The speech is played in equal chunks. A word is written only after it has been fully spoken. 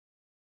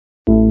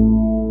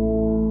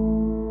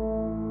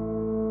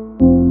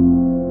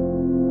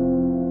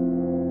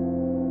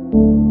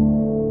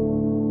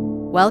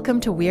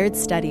Welcome to Weird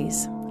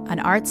Studies, an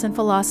arts and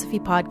philosophy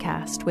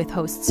podcast with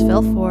hosts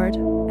Phil Ford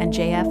and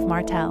JF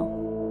Martel.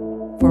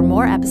 For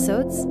more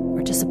episodes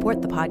or to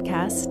support the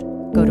podcast,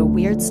 go to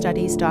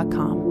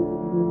weirdstudies.com.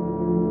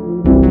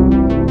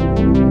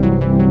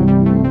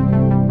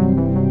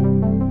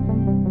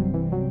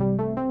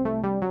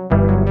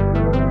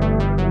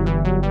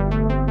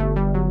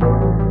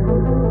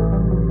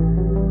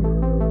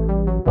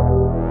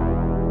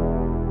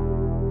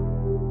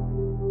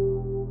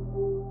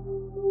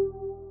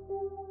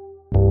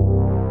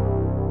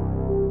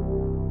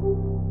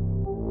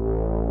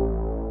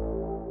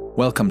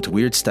 Welcome to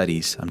Weird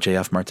Studies. I'm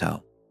JF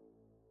Martel.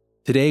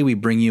 Today we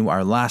bring you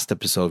our last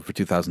episode for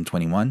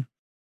 2021.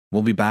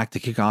 We'll be back to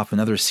kick off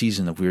another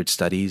season of Weird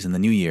Studies in the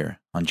new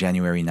year on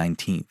January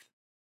 19th.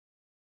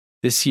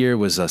 This year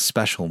was a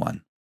special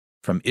one.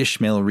 From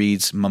Ishmael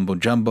Reed's Mumbo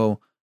Jumbo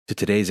to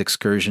today's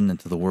excursion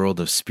into the world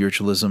of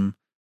spiritualism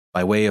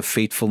by way of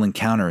fateful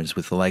encounters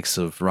with the likes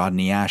of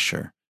Rodney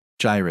Asher,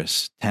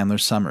 Jairus,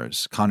 Tamler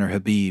Summers, Connor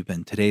Habib,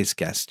 and today's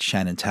guest,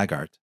 Shannon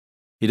Taggart.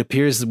 It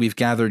appears that we've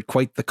gathered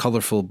quite the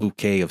colorful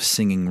bouquet of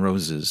singing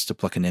roses to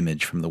pluck an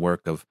image from the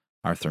work of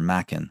Arthur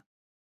Machen.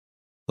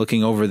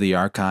 Looking over the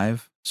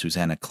archive,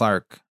 Susanna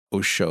Clarke,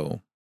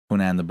 Osho,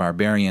 Conan the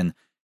Barbarian,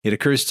 it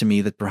occurs to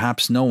me that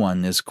perhaps no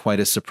one is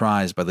quite as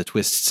surprised by the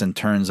twists and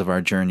turns of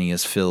our journey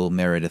as Phil,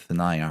 Meredith, and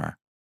I are.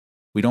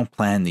 We don't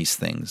plan these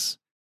things.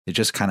 They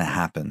just kind of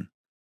happen.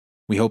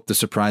 We hope the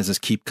surprises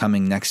keep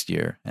coming next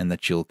year and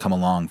that you'll come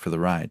along for the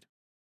ride.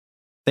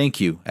 Thank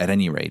you, at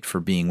any rate,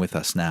 for being with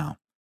us now.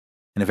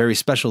 And a very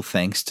special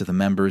thanks to the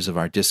members of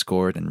our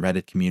Discord and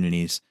Reddit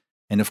communities,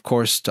 and of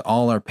course to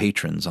all our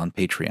patrons on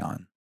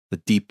Patreon. The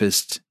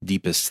deepest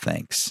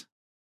thanks.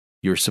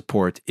 Your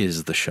support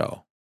is the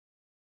show.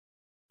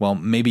 Well,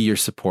 maybe your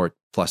support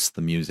plus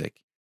the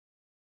music.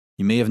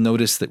 You may have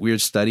noticed that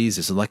Weird Studies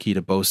is lucky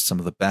to boast some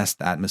of the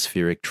best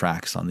atmospheric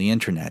tracks on the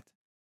internet.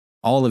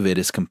 All of it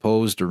is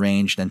composed,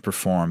 arranged, and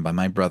performed by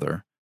my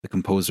brother, the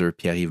composer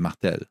Pierre-Yves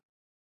Martel.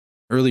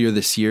 Earlier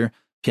this year,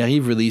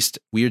 Pierre-Yves released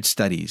Weird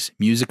Studies,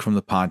 Music from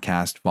the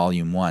Podcast,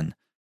 Volume 1.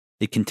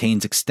 It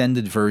contains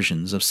extended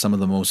versions of some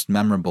of the most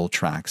memorable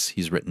tracks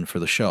he's written for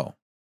the show.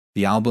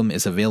 The album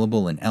is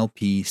available in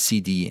LP,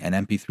 CD, and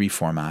MP3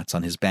 formats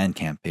on his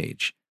Bandcamp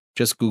page.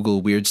 Just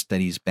Google Weird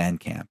Studies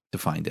Bandcamp to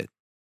find it.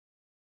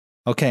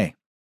 Okay,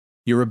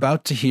 you're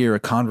about to hear a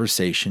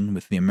conversation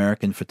with the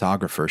American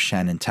photographer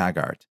Shannon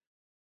Taggart,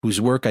 whose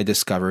work I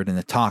discovered in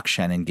a talk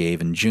Shannon gave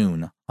in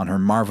June on her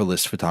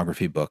marvelous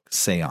photography book,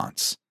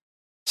 Seance.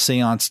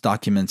 Seance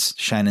documents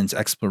Shannon's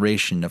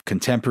exploration of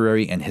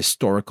contemporary and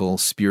historical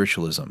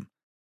spiritualism,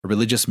 a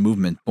religious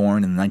movement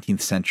born in the 19th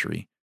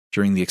century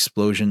during the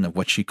explosion of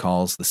what she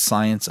calls the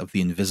science of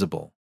the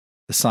invisible,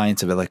 the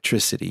science of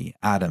electricity,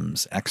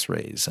 atoms,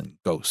 X-rays, and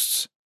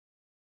ghosts.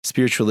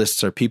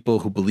 Spiritualists are people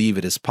who believe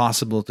it is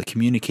possible to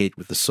communicate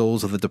with the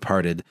souls of the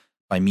departed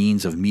by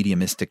means of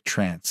mediumistic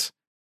trance.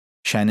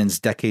 Shannon's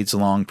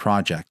decades-long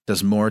project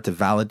does more to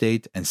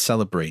validate and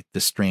celebrate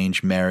the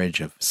strange marriage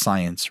of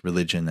science,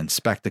 religion, and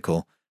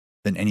spectacle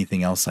than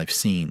anything else I've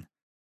seen.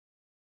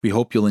 We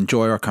hope you'll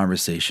enjoy our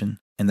conversation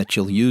and that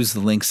you'll use the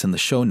links in the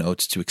show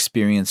notes to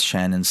experience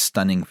Shannon's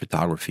stunning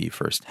photography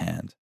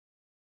firsthand.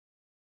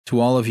 To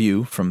all of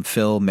you, from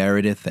Phil,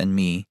 Meredith, and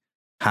me,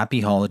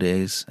 happy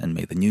holidays, and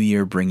may the new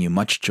year bring you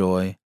much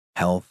joy,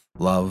 health,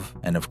 love,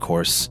 and of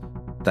course,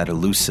 that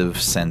elusive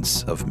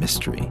sense of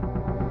mystery.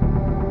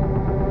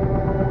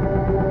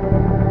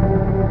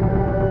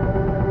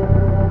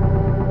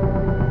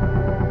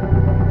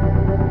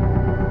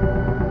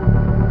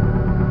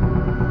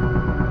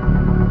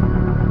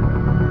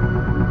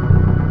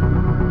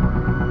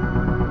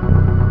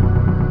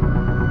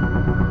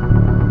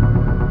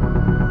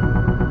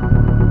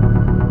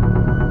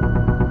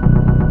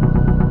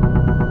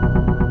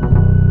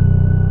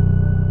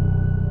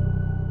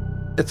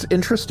 It's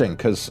interesting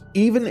because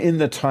even in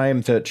the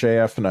time that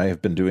JF and I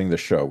have been doing the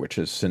show, which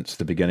is since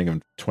the beginning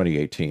of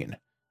 2018,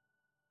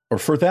 or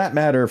for that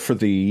matter, for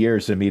the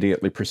years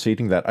immediately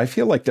preceding that, I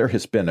feel like there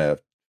has been a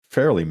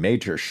fairly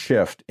major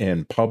shift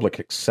in public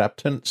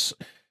acceptance,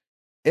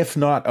 if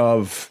not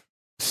of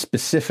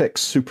specific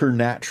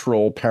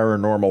supernatural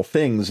paranormal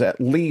things,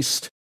 at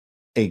least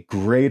a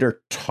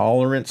greater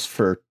tolerance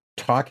for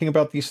talking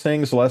about these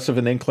things, less of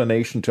an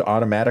inclination to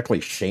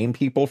automatically shame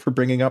people for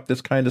bringing up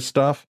this kind of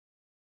stuff.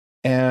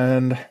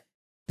 And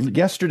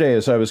yesterday,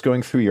 as I was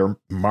going through your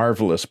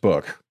marvelous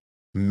book,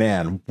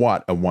 man,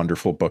 what a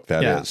wonderful book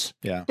that is.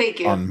 Yeah.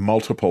 Thank you. On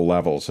multiple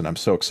levels. And I'm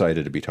so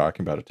excited to be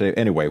talking about it today.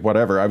 Anyway,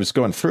 whatever. I was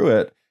going through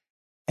it,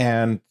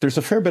 and there's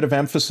a fair bit of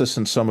emphasis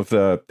in some of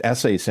the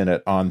essays in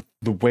it on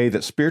the way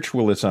that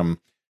spiritualism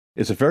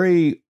is a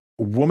very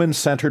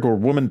woman-centered or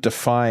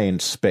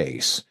woman-defined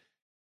space.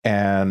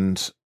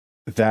 And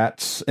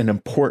that's an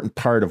important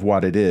part of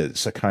what it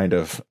is, a kind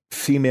of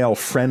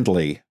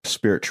female-friendly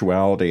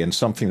spirituality and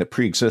something that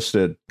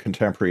pre-existed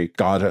contemporary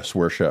goddess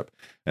worship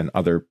and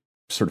other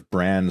sort of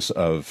brands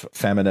of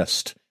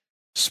feminist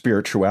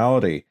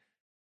spirituality.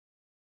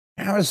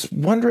 I was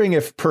wondering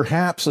if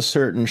perhaps a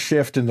certain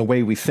shift in the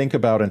way we think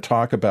about and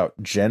talk about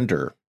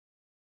gender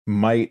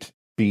might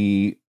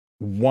be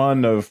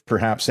one of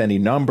perhaps any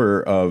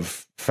number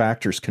of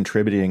factors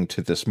contributing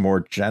to this more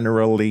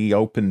generally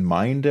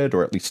open-minded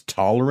or at least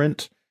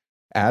tolerant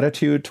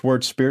attitude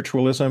towards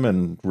spiritualism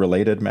and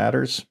related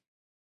matters.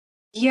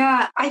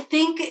 Yeah, I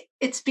think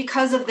it's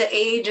because of the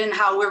age and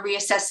how we're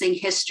reassessing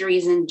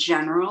histories in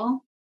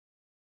general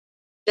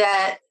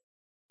that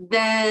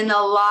then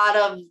a lot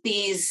of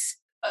these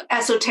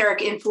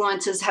esoteric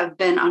influences have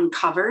been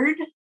uncovered.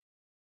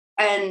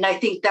 And I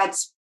think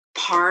that's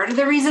part of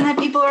the reason that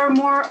people are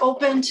more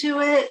open to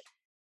it.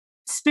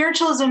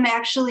 Spiritualism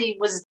actually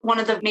was one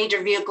of the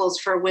major vehicles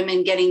for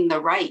women getting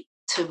the right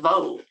to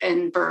vote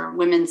and for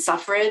women's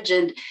suffrage.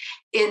 And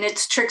in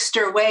its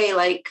trickster way,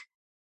 like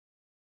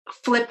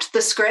flipped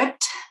the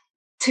script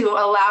to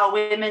allow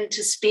women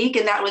to speak.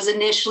 And that was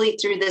initially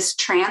through this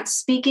trance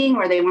speaking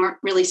where they weren't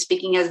really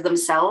speaking as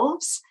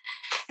themselves.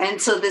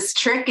 And so this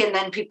trick, and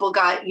then people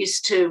got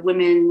used to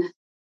women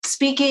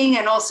speaking.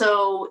 And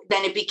also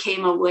then it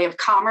became a way of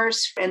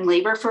commerce and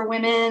labor for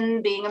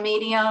women being a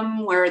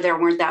medium where there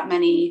weren't that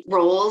many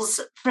roles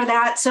for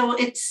that. So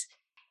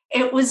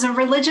it was a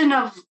religion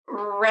of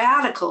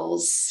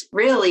radicals,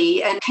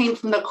 really, and came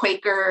from the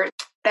Quaker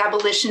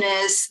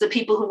abolitionists. The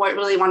people who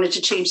really wanted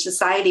to change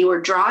society were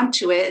drawn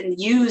to it and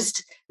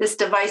used this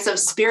device of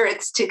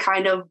spirits to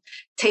kind of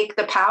take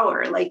the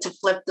power, like to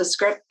flip the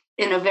script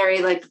in a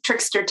very like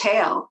trickster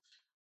tale.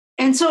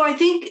 And so I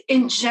think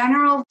in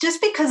general,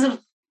 just because of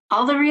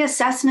all the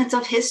reassessments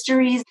of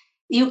histories,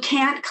 you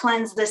can't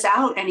cleanse this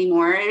out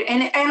anymore.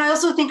 And I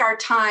also think our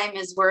time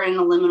is we're in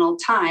a liminal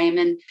time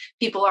and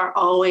people are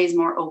always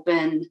more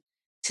open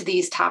to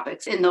these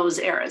topics in those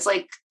eras,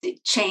 like the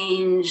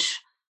change,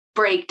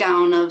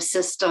 breakdown of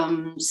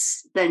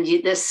systems, then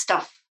this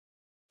stuff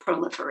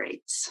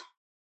proliferates.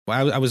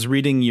 Well, I was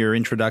reading your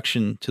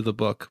introduction to the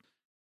book,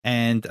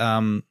 and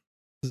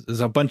there's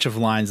a bunch of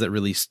lines that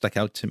really stuck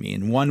out to me.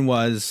 And one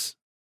was,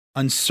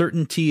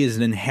 uncertainty is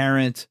an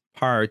inherent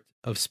part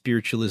of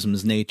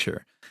spiritualism's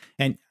nature.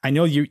 And I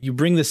know you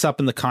bring this up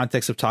in the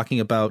context of talking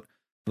about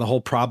the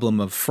whole problem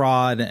of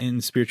fraud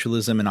in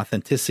spiritualism and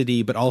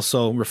authenticity, but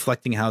also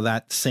reflecting how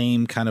that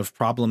same kind of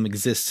problem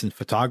exists in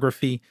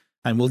photography.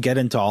 And we'll get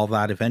into all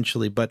that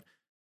eventually. But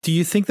do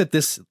you think that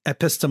this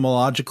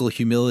epistemological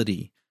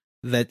humility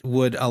that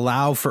would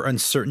allow for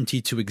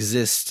uncertainty to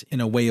exist in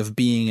a way of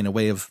being, in a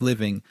way of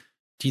living,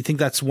 do you think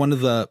that's one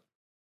of the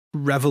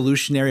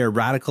revolutionary or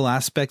radical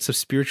aspects of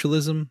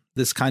spiritualism,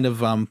 this kind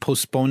of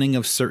postponing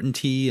of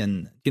certainty?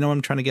 And you know what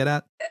I'm trying to get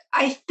at?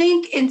 I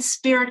think in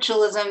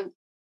spiritualism,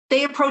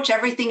 they approach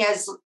everything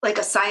as like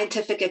a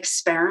scientific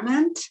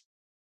experiment.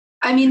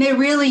 I mean, they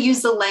really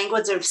use the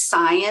language of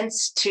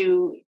science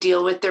to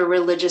deal with their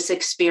religious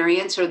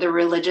experience or their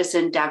religious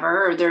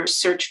endeavor or their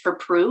search for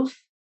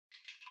proof.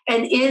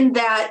 And in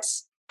that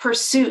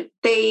pursuit,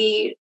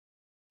 they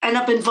end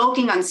up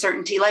invoking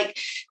uncertainty. Like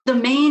the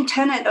main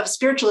tenet of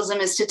spiritualism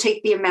is to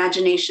take the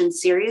imagination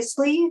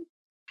seriously.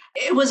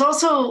 It was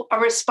also a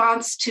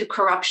response to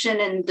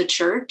corruption in the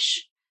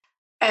church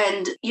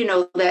and, you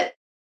know, that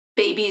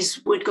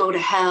babies would go to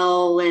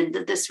hell and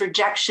this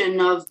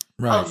rejection of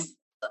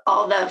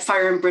all the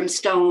fire and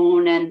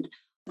brimstone and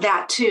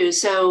that too.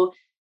 So,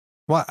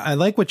 well, I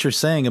like what you're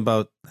saying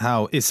about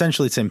how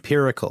essentially it's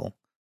empirical.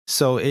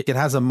 So it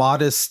has a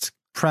modest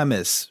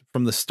premise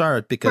from the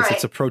start because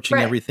it's approaching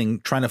everything,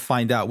 trying to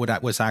find out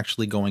what was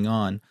actually going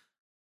on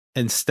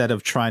instead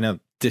of trying to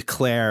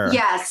declare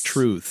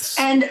truths.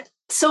 And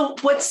so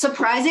what's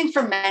surprising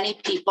for many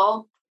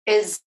people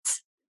is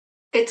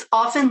it's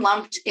often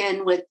lumped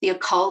in with the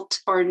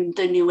occult or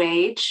the New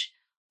Age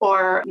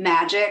or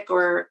magic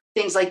or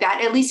things like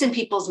that, at least in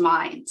people's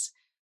minds,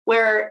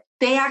 where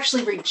they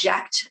actually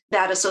reject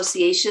that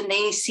association.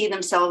 They see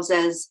themselves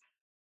as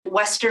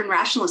Western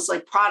rationalists,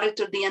 like product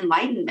of the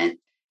Enlightenment.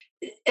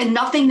 And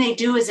nothing they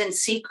do is in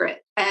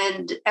secret.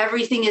 And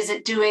everything is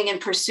doing in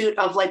pursuit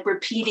of like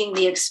repeating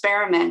the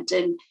experiment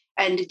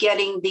and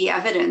getting the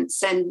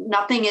evidence. And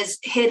nothing is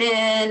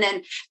hidden.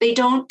 And they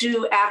don't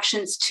do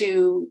actions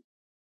to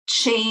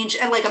change,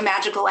 like a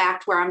magical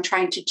act where I'm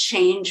trying to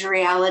change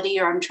reality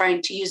or I'm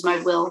trying to use my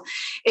will.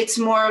 It's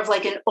more of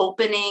like an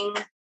opening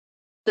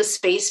the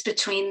space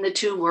between the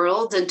two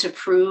worlds and to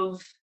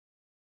prove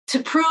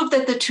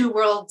that the two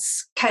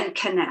worlds can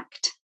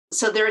connect.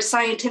 So they're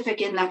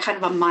scientific in that kind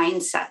of a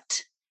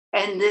mindset.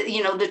 And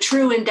the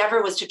true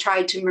endeavor was to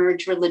try to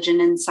merge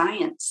religion and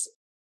science.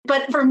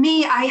 But for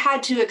me, I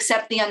had to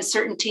accept the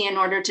uncertainty in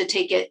order to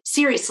take it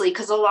seriously,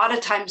 because a lot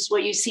of times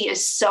what you see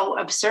is so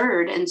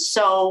absurd and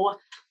so,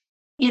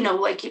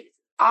 like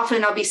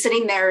often I'll be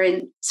sitting there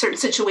in certain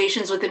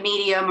situations with a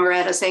medium or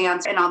at a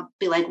seance and I'll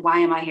be like, why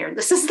am I here?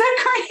 This is the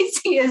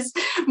craziest,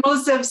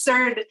 most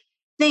absurd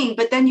thing.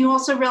 But then you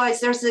also realize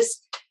there's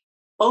this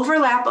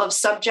overlap of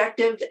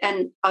subjective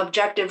and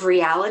objective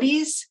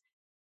realities.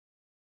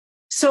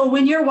 So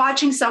when you're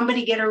watching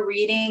somebody get a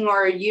reading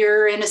or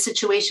you're in a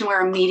situation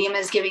where a medium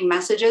is giving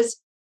messages,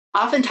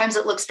 oftentimes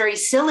it looks very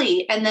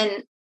silly. And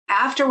then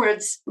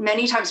afterwards,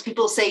 many times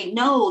people say,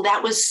 no,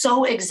 that was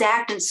so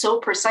exact and so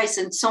precise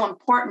and so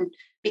important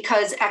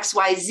because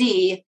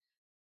XYZ,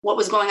 what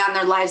was going on in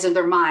their lives and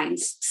their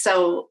minds.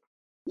 So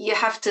you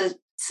have to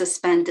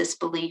suspend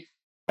disbelief.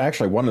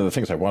 Actually, one of the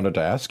things I wanted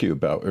to ask you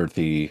about are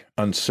the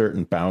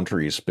uncertain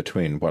boundaries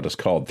between what is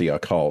called the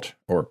occult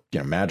or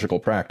magical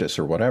practice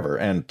or whatever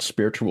and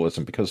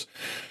spiritualism, because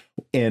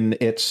in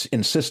its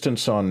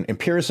insistence on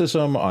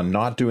empiricism, on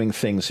not doing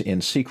things in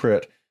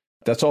secret,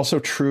 that's also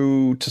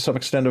true to some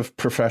extent of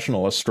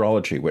professional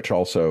astrology, which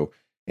also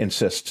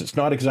insists it's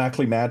not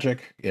exactly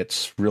magic.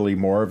 It's really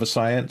more of a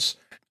science.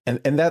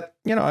 And that,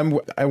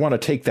 I want to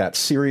take that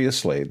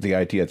seriously, the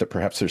idea that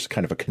perhaps there's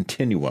kind of a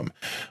continuum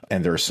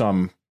and there are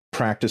some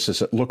practices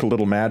that look a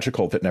little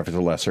magical that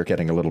nevertheless are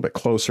getting a little bit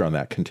closer on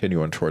that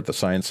continuum toward the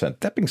science end.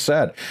 That being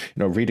said,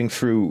 reading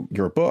through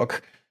your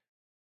book,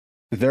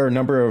 there are a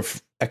number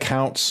of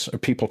accounts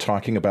of people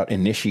talking about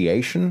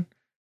initiation,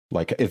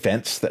 like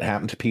events that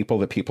happen to people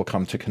that people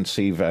come to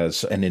conceive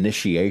as an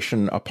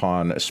initiation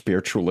upon a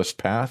spiritualist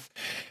path.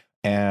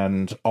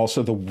 And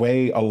also the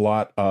way a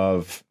lot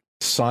of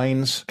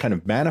signs kind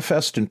of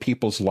manifest in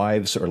people's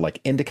lives or like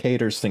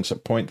indicators, things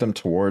that point them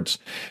towards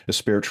a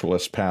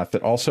spiritualist path,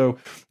 that also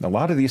a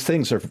lot of these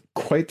things are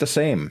quite the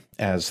same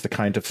as the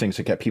kind of things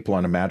that get people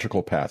on a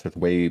magical path, or the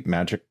way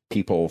magic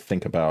people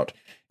think about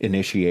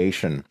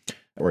initiation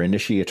or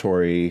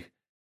initiatory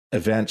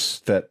events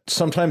that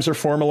sometimes are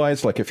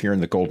formalized, like if you're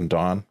in the Golden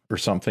Dawn or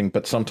something,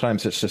 but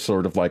sometimes it's just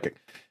sort of like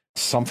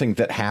something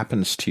that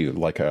happens to you,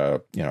 like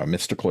a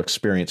mystical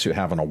experience you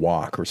have on a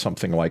walk or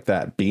something like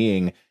that,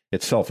 being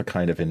itself a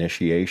kind of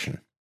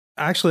initiation.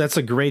 Actually, that's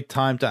a great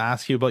time to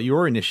ask you about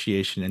your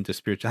initiation into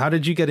spiritual. How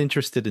did you get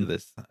interested in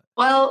this?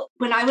 Well,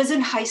 when I was in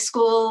high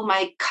school,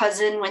 my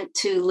cousin went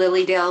to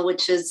Lilydale,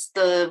 which is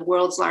the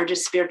world's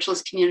largest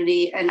spiritualist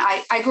community. And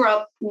I grew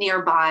up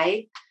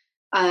nearby.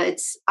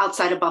 It's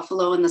outside of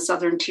Buffalo in the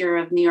southern tier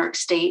of New York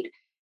State.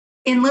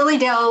 In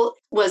Lilydale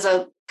was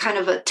a kind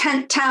of a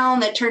tent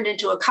town that turned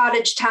into a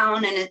cottage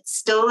town, and it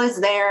still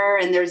is there.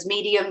 And there's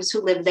mediums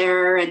who live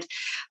there, and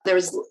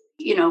there's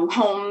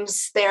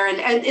homes there.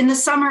 And in the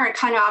summer, it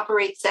kind of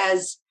operates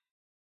as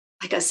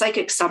like a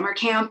psychic summer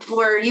camp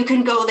where you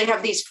can go. They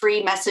have these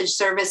free message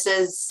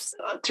services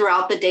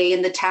throughout the day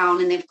in the town,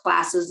 and they have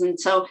classes. And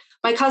so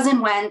my cousin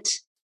went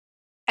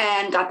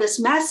and got this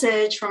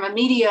message from a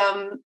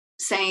medium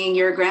saying,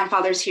 your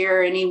grandfather's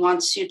here and he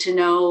wants you to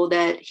know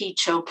that he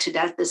choked to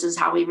death. This is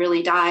how he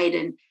really died.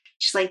 And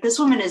she's like, this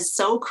woman is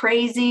so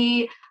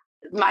crazy.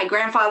 My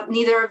grandfather,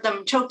 neither of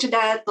them choked to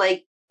death.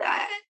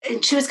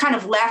 And she was kind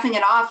of laughing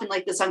it off in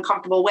like this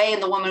uncomfortable way.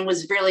 And the woman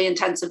was really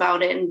intense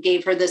about it and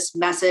gave her this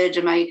message.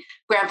 And my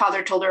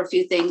grandfather told her a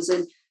few things.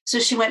 And so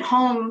she went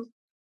home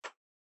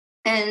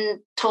and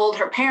told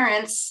her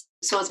parents.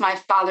 So it's my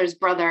father's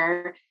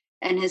brother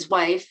and his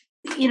wife,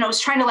 was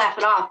trying to laugh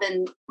it off.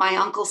 And my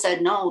uncle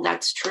said, no,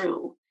 that's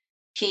true.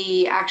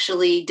 He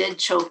actually did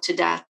choke to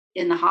death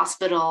in the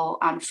hospital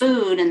on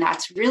food. And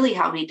that's really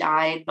how he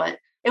died. But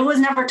it was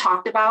never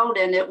talked about.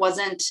 And it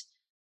wasn't,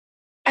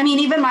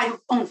 even my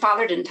own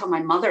father didn't tell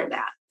my mother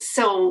that.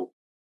 So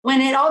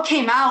when it all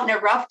came out and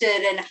erupted,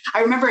 and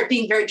I remember it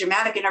being very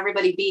dramatic and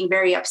everybody being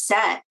very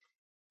upset.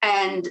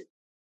 And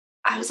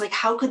I was like,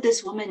 how could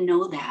this woman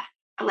know that?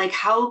 Like,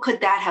 how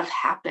could that have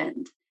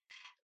happened?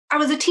 I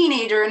was a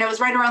teenager, and it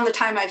was right around the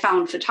time I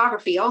found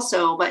photography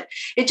also, but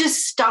it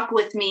just stuck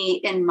with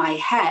me in my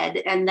head.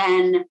 And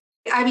then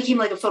I became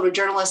like a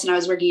photojournalist, and I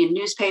was working in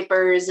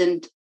newspapers,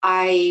 and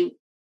I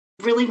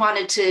really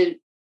wanted to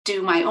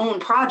do my own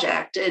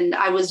project. And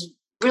I was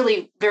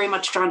really very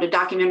much drawn to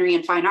documentary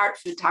and fine art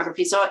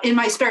photography. So in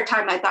my spare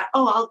time, I thought,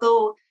 I'll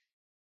go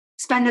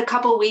spend a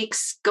couple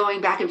weeks going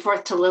back and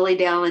forth to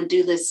Lilydale and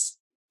do this,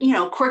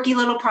 quirky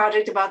little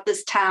project about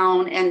this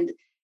town. And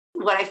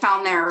what I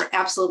found there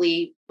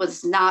absolutely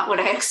was not what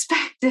I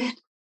expected.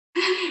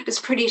 It was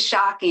pretty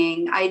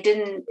shocking. I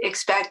didn't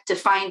expect to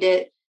find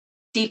it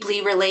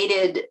deeply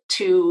related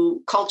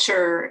to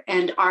culture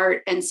and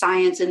art and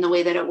science in the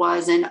way that it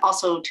was, and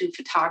also to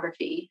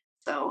photography.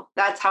 So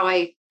that's how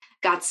I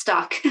got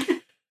stuck.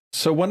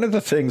 So one of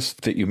the things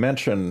that you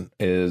mention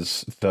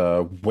is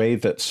the way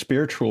that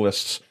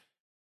spiritualists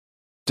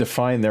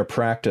define their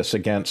practice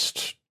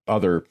against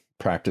other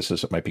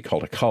practices that might be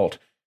called occult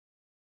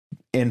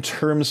in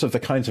terms of the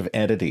kinds of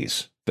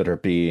entities that are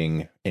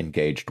being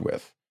engaged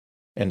with.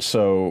 And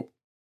so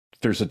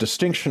there's a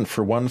distinction,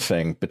 for one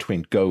thing,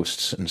 between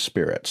ghosts and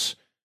spirits.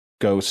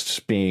 Ghosts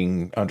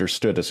being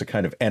understood as a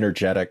kind of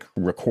energetic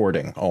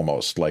recording,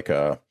 almost like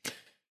an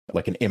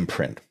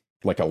imprint,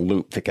 like a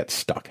loop that gets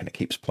stuck and it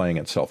keeps playing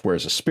itself,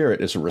 whereas a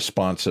spirit is a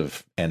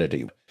responsive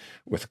entity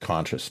with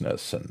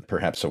consciousness and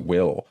perhaps a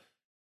will.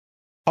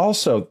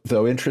 Also,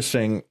 though,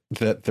 interesting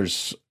that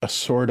there's a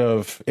sort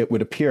of, it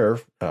would appear,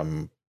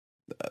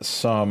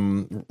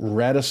 some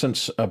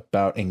reticence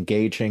about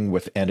engaging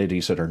with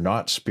entities that are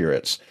not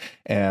spirits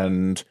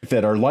and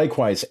that are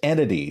likewise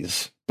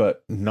entities,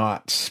 but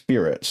not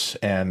spirits.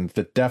 And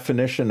the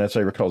definition, as I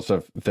recall, is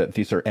that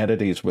these are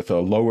entities with a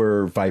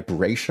lower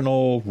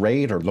vibrational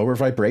rate or lower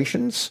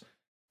vibrations.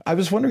 I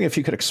was wondering if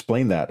you could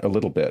explain that a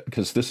little bit,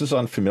 because this is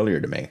unfamiliar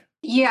to me.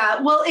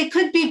 Yeah, well, it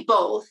could be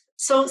both.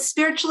 So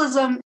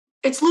spiritualism,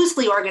 it's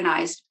loosely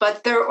organized,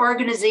 but their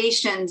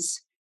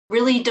organizations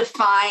really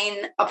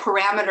define a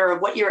parameter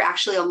of what you're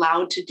actually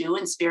allowed to do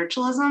in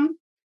spiritualism.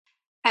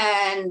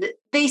 And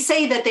they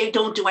say that they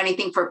don't do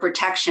anything for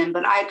protection,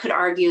 but I could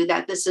argue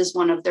that this is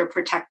one of their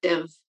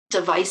protective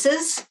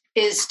devices,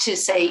 is to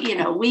say,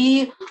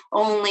 we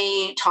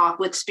only talk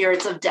with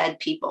spirits of dead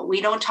people.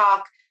 We don't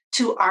talk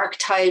to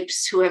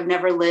archetypes who have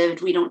never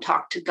lived. We don't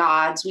talk to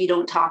gods. We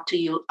don't talk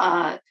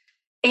to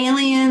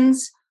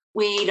aliens.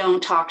 We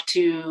don't talk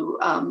to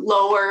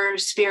lower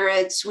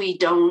spirits. We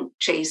don't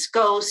chase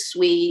ghosts.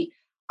 We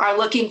are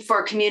looking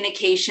for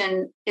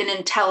communication and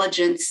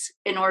intelligence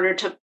in order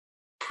to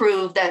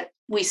prove that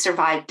we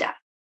survived death.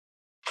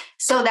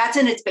 So that's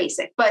in its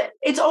basic. But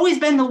it's always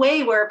been the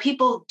way where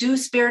people do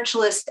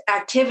spiritualist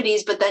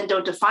activities, but then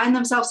don't define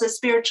themselves as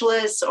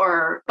spiritualists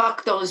or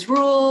buck those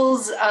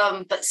rules.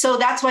 But so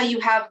that's why you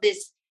have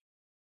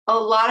a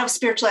lot of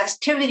spiritual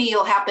activity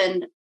will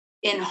happen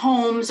in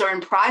homes or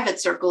in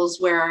private circles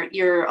where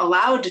you're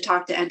allowed to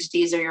talk to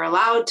entities, or you're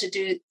allowed to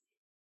do,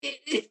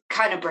 it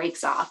kind of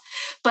breaks off.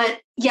 But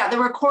yeah, the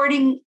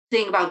recording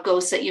thing about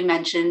ghosts that you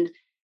mentioned,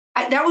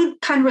 that would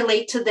kind of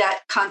relate to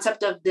that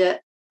concept of the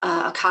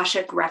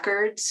Akashic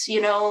records,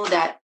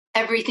 that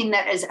everything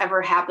that has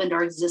ever happened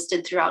or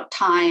existed throughout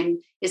time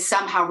is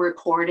somehow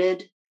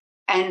recorded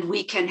and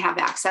we can have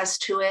access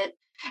to it.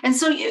 And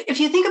so if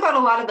you think about a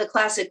lot of the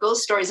classic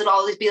ghost stories, it'll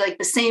always be like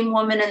the same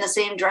woman in the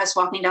same dress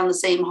walking down the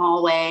same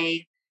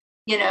hallway,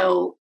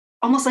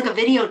 almost like a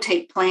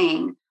videotape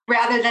playing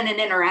rather than an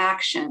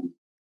interaction.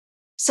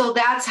 So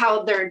that's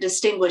how they're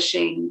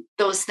distinguishing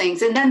those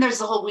things. And then there's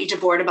the whole Ouija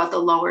board about the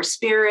lower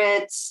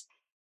spirits.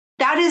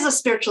 That is a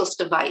spiritualist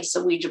device,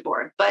 a Ouija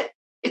board, but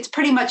it's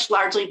pretty much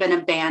largely been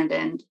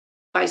abandoned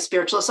by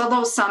spiritualists,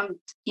 although some,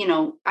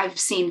 I've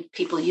seen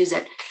people use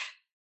it.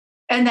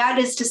 And that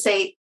is to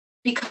say,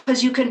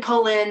 because you can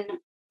pull in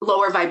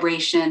lower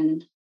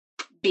vibration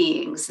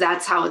beings.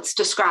 That's how it's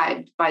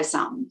described by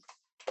some.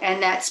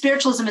 And that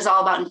spiritualism is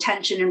all about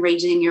intention and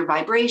raising your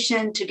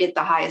vibration to get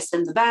the highest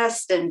and the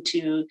best, and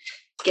to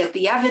get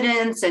the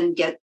evidence and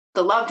get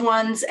the loved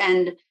ones.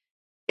 And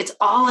it's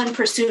all in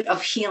pursuit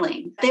of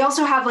healing. They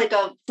also have like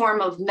a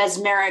form of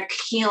mesmeric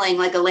healing,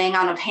 like a laying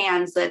on of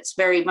hands, that's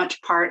very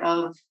much part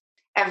of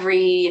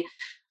every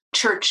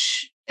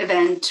church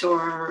event,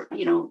 or,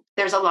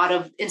 there's a lot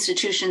of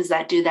institutions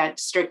that do that,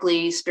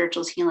 strictly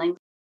spiritual healing.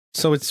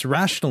 So it's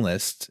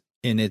rationalist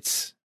in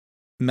its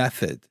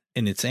method,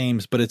 in its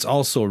aims, but it's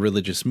also a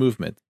religious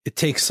movement. It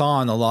takes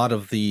on a lot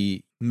of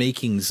the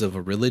makings of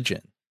a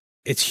religion.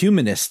 It's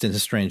humanist in a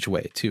strange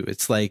way too.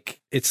 It's like,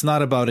 it's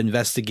not about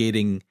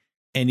investigating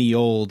any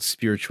old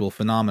spiritual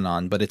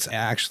phenomenon, but it's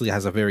actually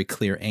has a very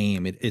clear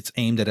aim. It's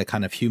aimed at a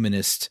kind of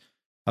humanist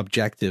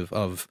objective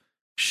of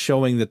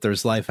showing that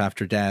there's life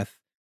after death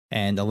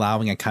and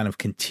allowing a kind of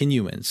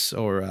continuance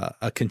or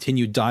a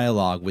continued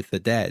dialogue with the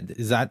dead.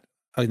 Is that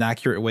an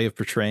accurate way of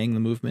portraying the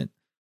movement?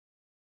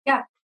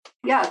 Yeah.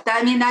 Yeah.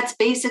 That's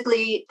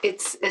basically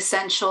its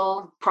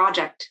essential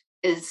project,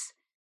 is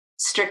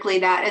strictly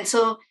that. And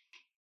so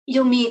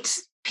you'll meet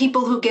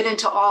people who get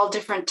into all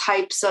different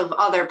types of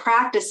other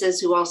practices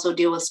who also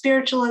deal with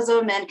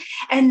spiritualism.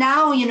 And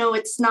now,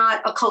 it's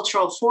not a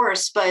cultural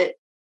force, but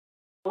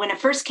when it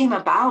first came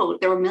about,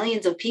 there were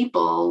millions of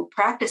people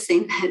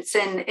practicing this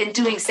and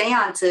doing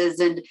seances.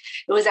 And it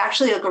was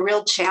actually like a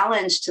real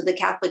challenge to the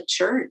Catholic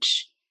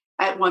Church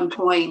at one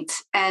point.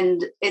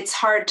 And it's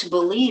hard to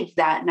believe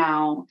that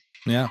now.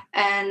 Yeah.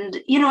 And,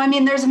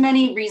 there's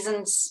many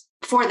reasons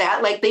for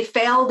that. Like, they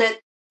failed at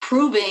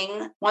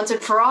proving once and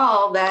for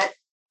all that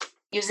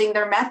using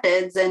their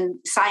methods and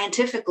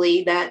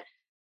scientifically that,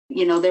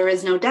 there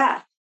is no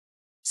death.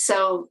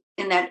 So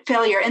in that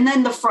failure, and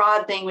then the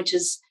fraud thing, which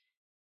is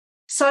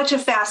such a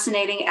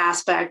fascinating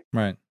aspect.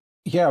 Right.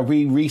 Yeah,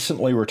 we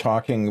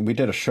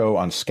did a show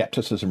on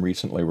skepticism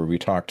recently where we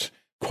talked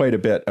quite a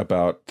bit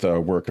about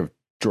the work of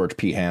George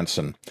P.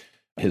 Hansen,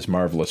 his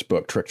marvelous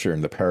book, Trickster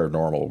and the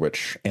Paranormal,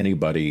 which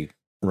anybody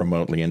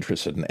remotely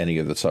interested in any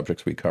of the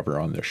subjects we cover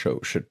on this show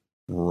should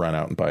run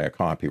out and buy a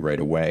copy right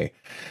away.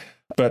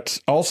 But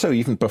also,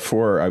 even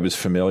before I was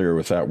familiar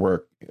with that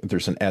work,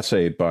 there's an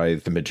essay by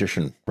the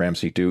magician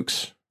Ramsey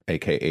Dukes,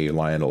 a.k.a.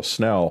 Lionel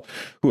Snell,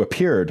 who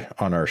appeared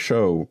on our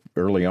show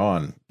early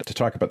on to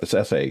talk about this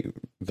essay,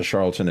 The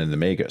Charlatan and the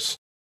Magus.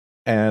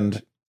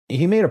 And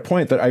he made a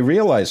point that I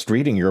realized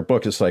reading your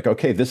book is like,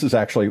 okay, this is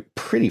actually a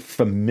pretty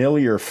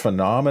familiar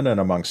phenomenon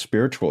among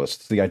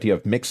spiritualists, the idea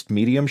of mixed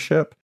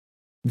mediumship,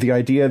 the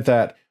idea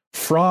that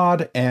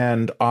fraud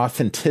and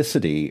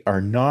authenticity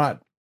are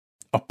not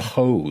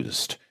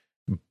opposed,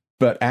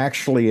 but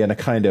actually in a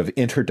kind of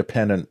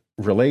interdependent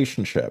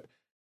relationship.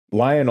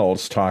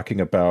 Lionel's talking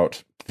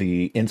about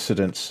the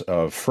incidents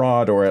of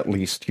fraud, or at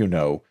least,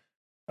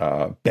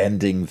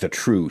 bending the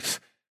truth.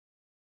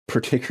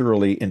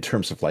 particularly in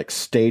terms of like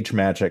stage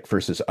magic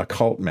versus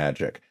occult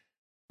magic.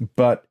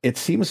 But it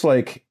seems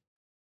like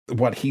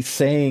what he's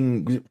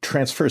saying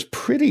transfers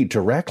pretty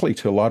directly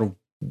to a lot of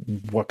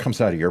what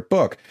comes out of your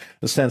book,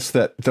 the sense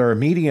that there are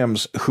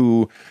mediums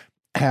who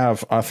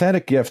have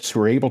authentic gifts,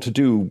 who are able to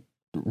do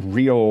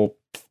real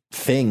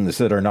things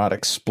that are not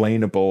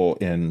explainable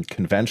in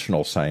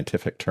conventional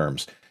scientific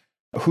terms,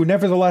 who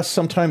nevertheless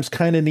sometimes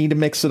kind of need to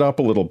mix it up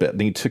a little bit,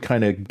 need to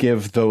kind of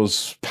give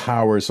those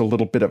powers a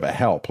little bit of a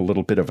help, a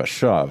little bit of a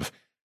shove.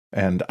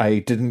 And I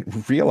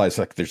didn't realize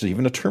like there's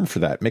even a term for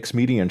that, mixed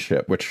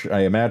mediumship, which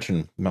I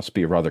imagine must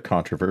be a rather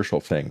controversial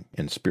thing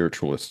in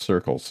spiritualist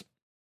circles.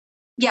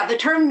 Yeah, the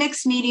term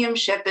mixed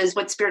mediumship is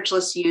what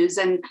spiritualists use.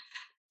 And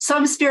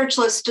some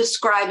spiritualists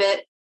describe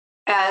it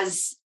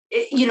as,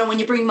 you know, when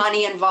you bring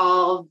money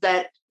involved,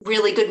 that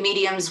really good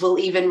mediums will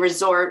even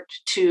resort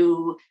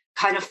to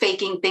kind of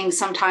faking things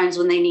sometimes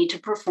when they need to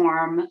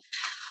perform.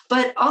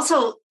 But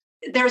also,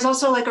 there's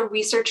also like a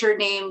researcher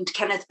named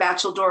Kenneth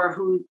Batcheldor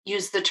who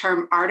used the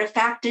term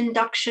artifact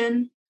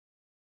induction,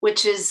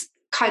 which is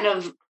kind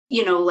of,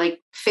 you know,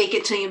 like fake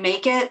it till you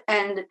make it.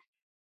 And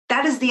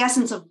that is the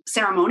essence of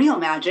ceremonial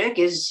magic,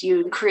 is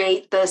you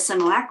create the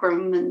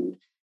simulacrum and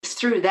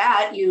through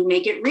that you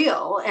make it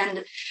real.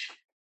 And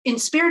in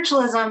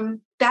spiritualism,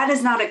 that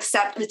is not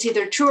accepted. It's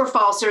either true or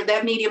false, or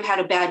that medium had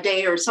a bad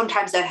day, or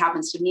sometimes that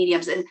happens to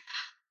mediums. And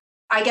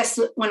I guess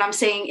when I'm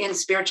saying in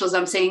spiritualism,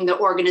 I'm saying the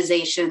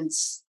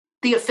organizations,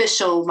 the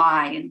official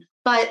line.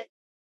 But,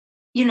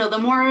 you know, the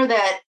more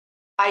that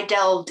I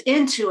delved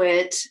into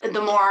it,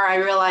 the more I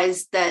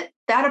realized that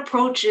that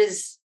approach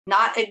is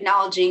not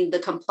acknowledging the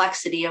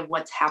complexity of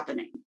what's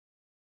happening.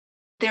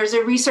 There's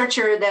a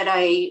researcher that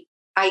I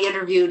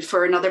interviewed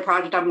for another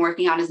project I'm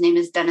working on. His name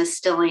is Dennis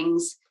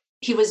Stillings.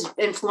 He was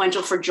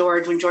influential for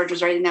George when George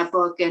was writing that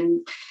book,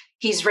 and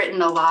he's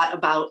written a lot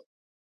about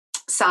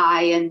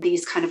psi and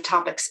these kind of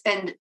topics.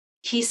 And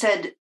he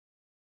said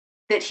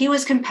that he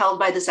was compelled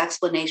by this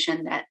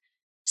explanation that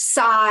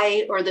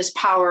psi, or this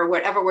power,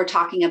 whatever we're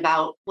talking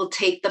about, will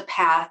take the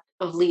path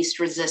of least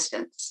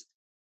resistance.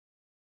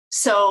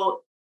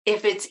 So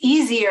if it's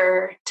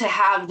easier to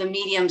have the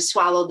medium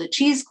swallow the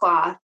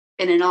cheesecloth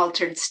in an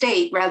altered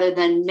state rather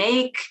than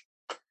make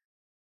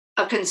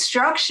a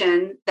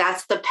construction,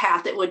 that's the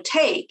path it would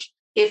take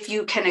if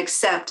you can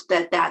accept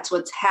that that's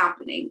what's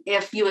happening,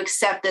 if you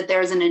accept that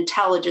there's an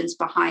intelligence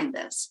behind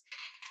this.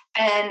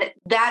 And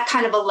that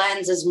kind of a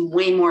lens is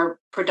way more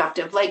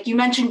productive. Like you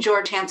mentioned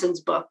George Hansen's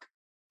book.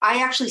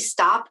 I actually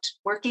stopped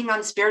working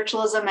on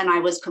spiritualism and I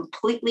was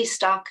completely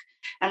stuck,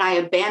 and I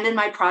abandoned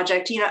my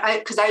project, you know,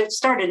 because I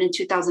started in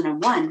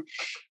 2001,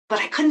 but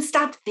I couldn't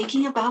stop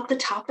thinking about the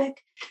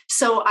topic.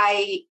 So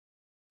I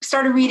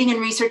started reading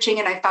and researching,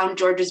 and I found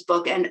George's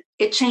book, and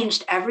it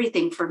changed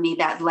everything for me,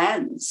 that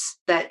lens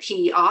that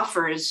he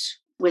offers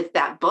with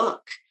that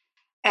book.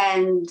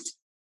 And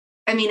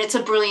I mean, it's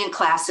a brilliant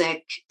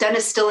classic.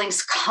 Dennis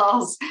Stillings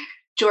calls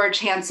George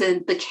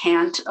Hansen the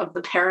Kant of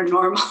the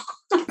paranormal.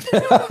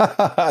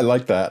 I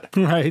like that.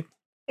 Right.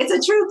 It's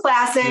a true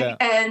classic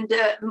and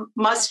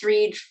must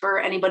read for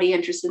anybody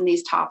interested in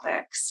these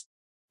topics.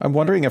 I'm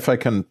wondering if I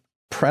can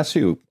press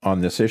you on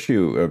this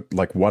issue of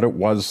like what it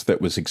was that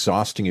was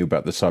exhausting you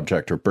about the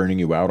subject or burning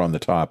you out on the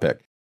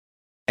topic,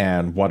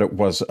 and what it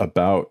was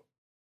about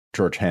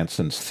George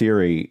Hansen's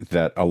theory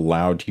that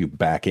allowed you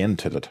back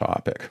into the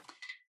topic.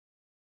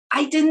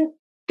 I didn't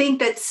think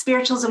that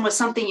spiritualism was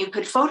something you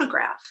could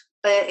photograph.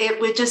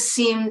 It just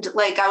seemed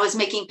like I was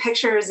making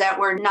pictures that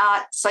were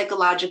not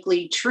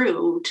psychologically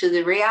true to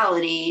the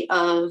reality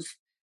of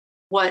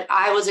what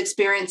I was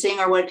experiencing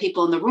or what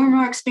people in the room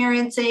were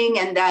experiencing.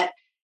 And that,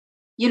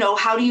 you know,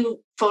 how do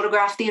you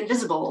photograph the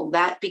invisible?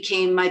 That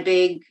became my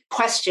big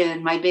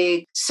question, my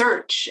big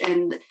search.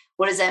 And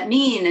what does that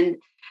mean? And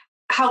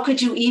how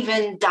could you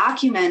even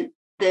document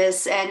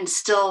this and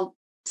still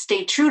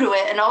stay true to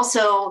it? And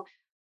also,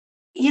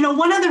 you know,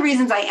 one of the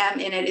reasons I am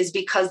in it is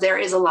because there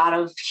is a lot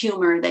of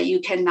humor that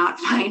you cannot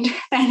find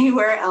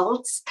anywhere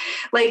else.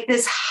 Like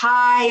this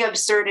high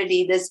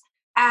absurdity, this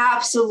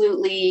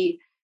absolutely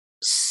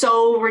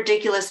so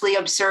ridiculously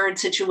absurd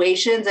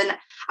situations. And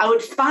I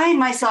would find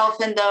myself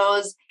in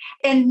those.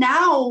 And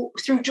now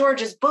through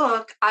George's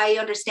book, I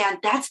understand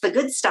that's the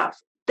good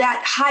stuff.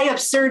 That high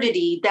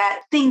absurdity,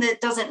 that thing that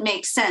doesn't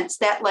make sense,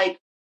 that like,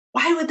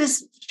 why would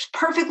this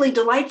perfectly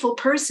delightful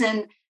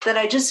person that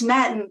I just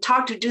met and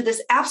talked to do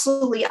this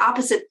absolutely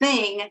opposite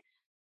thing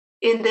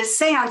in this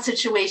seance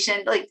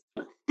situation? Like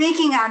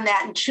thinking on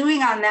that and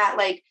chewing on that,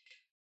 like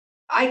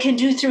I can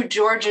do through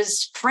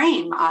George's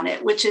frame on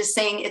it, which is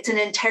saying it's an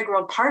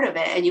integral part of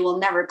it and you will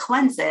never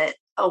cleanse it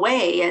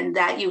away. And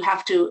that you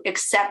have to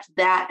accept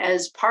that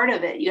as part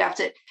of it. You have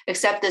to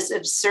accept this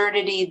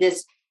absurdity,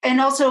 this, and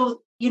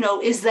also, you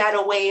know, is that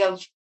a way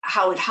of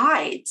how it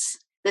hides,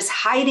 this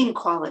hiding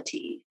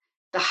quality,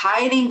 the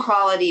hiding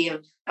quality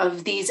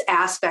of these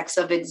aspects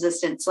of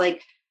existence,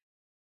 like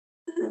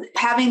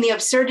having the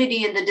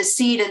absurdity and the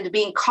deceit and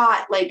being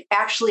caught, like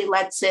actually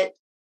lets it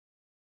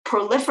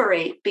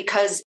proliferate,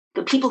 because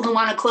the people who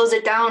want to close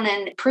it down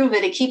and prove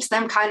it, it keeps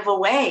them kind of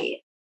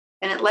away.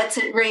 and it lets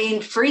it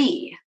rain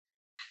free.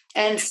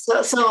 And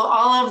so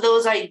all of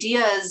those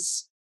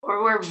ideas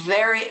were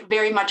very,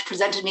 very much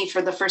presented to me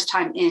for the first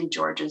time in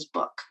George's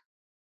book.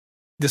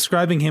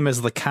 Describing him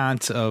as the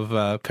Kant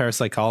of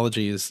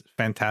parapsychology is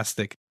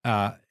fantastic.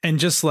 And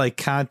just like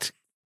Kant,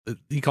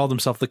 he called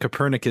himself the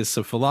Copernicus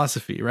of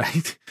philosophy,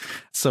 right?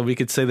 So we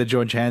could say that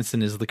George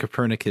Hansen is the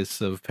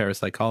Copernicus of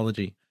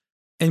parapsychology.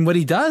 And what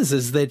he does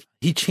is that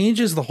he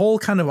changes the whole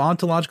kind of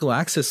ontological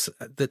axis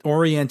that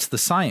orients the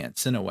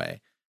science in a way.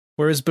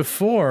 Whereas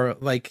before,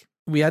 like,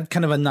 we had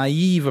kind of a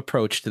naive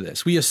approach to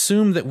this. We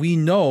assume that we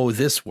know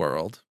this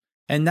world,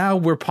 and now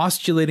we're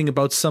postulating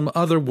about some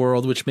other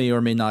world which may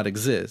or may not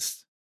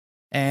exist.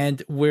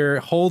 And we're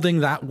holding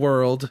that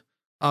world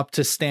up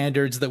to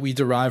standards that we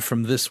derive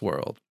from this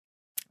world.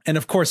 And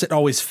of course, it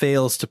always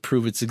fails to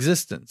prove its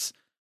existence.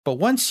 But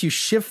once you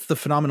shift the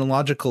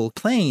phenomenological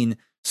plane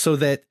so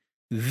that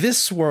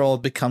this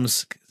world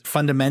becomes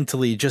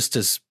fundamentally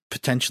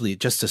potentially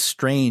just as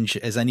strange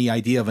as any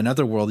idea of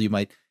another world you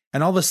might,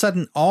 and all of a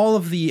sudden, all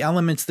of the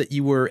elements that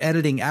you were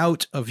editing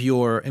out of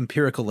your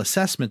empirical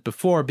assessment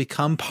before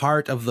become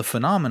part of the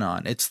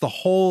phenomenon. It's the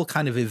whole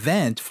kind of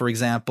event, for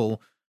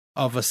example,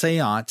 of a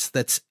seance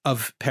that's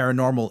of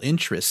paranormal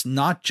interest,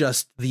 not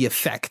just the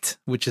effect,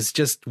 which is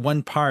just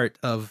one part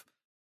of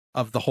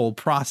the whole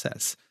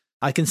process.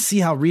 I can see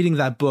how reading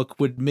that book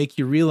would make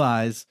you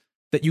realize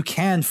that you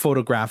can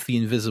photograph the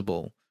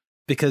invisible,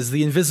 because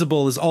the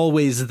invisible is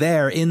always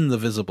there in the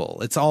visible.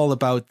 It's all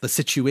about the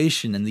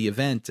situation and the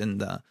event.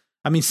 And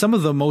I mean, some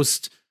of the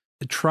most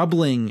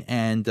troubling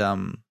and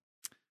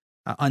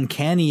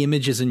uncanny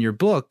images in your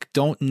book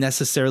don't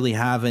necessarily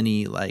have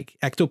any like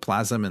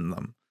ectoplasm in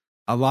them.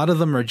 A lot of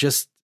them are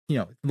just,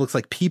 it looks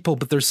like people,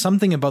 but there's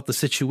something about the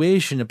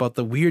situation, about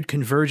the weird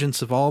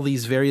convergence of all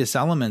these various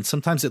elements.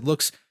 Sometimes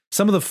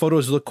some of the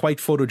photos look quite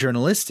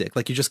photojournalistic,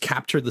 like you just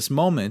captured this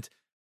moment,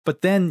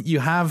 but then you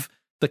have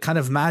the kind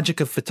of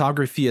magic of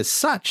photography as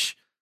such.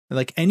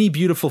 Like any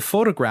beautiful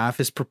photograph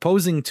is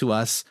proposing to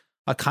us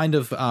a kind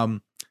of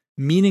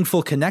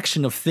meaningful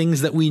connection of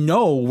things that we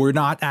know were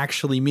not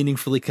actually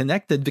meaningfully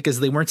connected because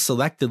they weren't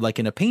selected like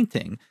in a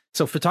painting.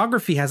 So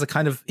photography has a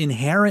kind of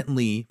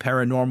inherently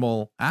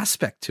paranormal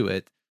aspect to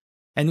it.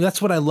 And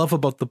that's what I love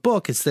about the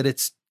book, is that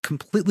it's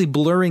completely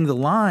blurring the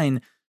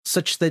line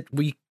such that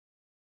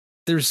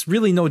there's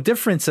really no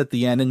difference at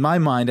the end, in my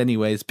mind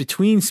anyways,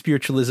 between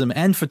spiritualism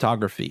and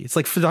photography. It's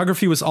like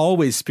photography was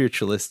always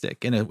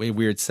spiritualistic in a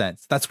weird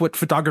sense. That's what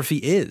photography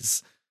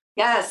is.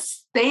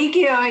 Yes, thank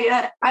you.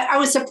 I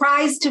was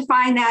surprised to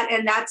find that,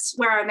 and that's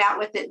where I'm at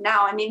with it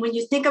now. I mean, when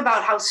you think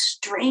about how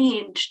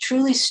strange,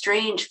 truly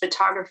strange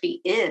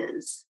photography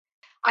is,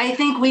 I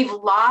think we've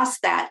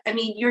lost that. I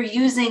mean, you're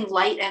using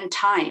light and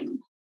time,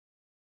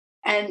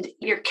 and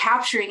you're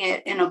capturing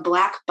it in a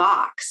black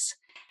box,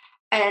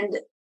 and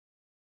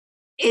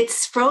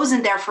it's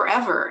frozen there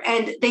forever.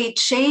 And they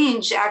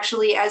change,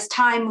 actually, as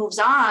time moves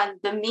on,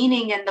 the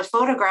meaning in the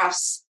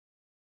photographs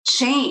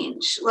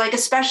change, like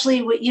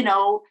especially with,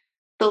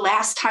 the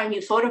last time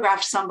you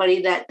photographed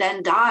somebody that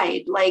then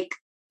died, like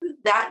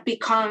that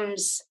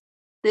becomes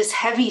this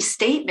heavy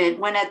statement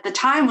when at the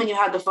time when you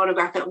had the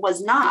photograph, it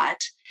was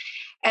not.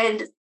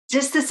 And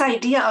just this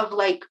idea of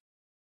like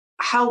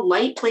how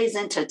light plays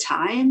into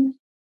time.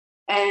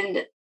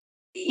 And,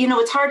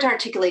 it's hard to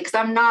articulate because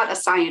I'm not a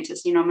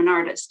scientist, I'm an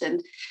artist.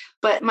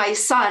 But my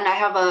son, I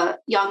have a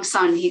young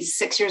son, he's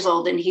 6 years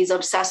old, and he's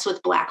obsessed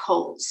with black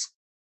holes.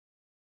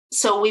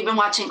 So we've been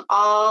watching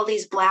all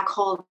these black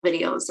hole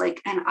videos,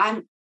 and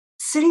I'm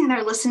sitting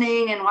there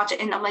listening and watching,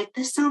 and I'm like,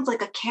 this sounds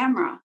like a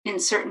camera in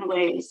certain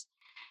ways.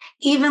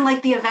 Even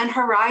like the Event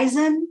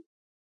Horizon,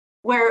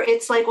 where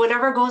it's like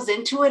whatever goes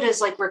into it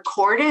is like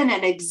recorded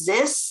and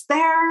exists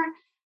there.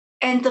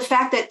 And the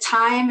fact that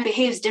time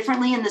behaves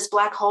differently in this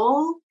black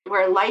hole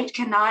where light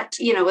cannot,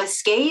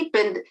 escape.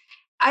 And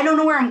I don't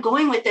know where I'm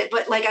going with it,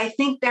 but like, I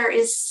think there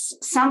is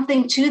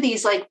something to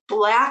these like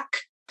black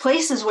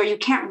places where you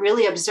can't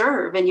really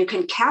observe and you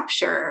can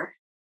capture.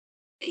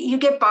 You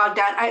get bogged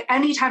down.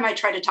 Anytime I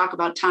try to talk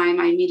about time,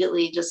 I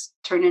immediately just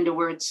turn into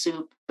word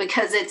soup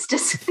because it's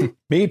just.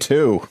 Me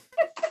too.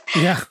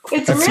 Yeah,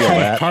 it's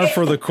really par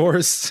for the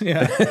course.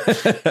 Yeah,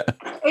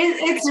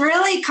 it's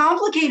really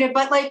complicated.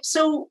 But like,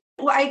 so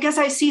I guess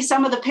I see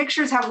some of the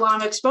pictures have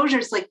long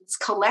exposures, like this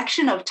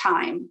collection of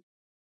time.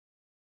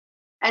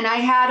 And I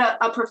had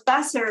a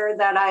professor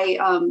that I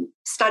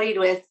studied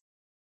with.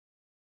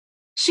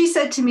 She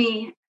said to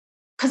me,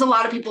 because a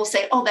lot of people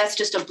say, "Oh, that's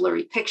just a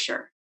blurry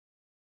picture.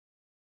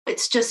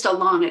 It's just a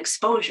long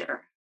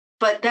exposure."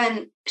 But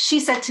then she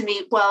said to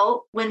me,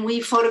 well, when we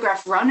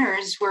photograph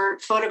runners, we're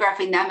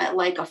photographing them at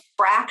like a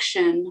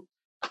fraction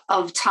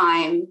of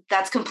time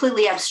that's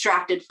completely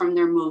abstracted from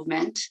their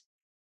movement.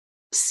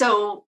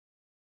 So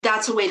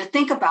that's a way to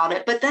think about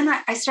it. But then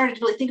I started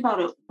to really think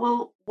about it.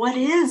 Well, what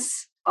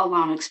is a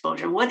long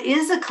exposure? What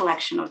is a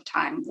collection of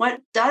time?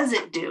 What does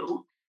it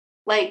do?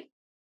 Like,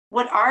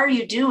 what are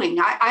you doing?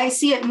 I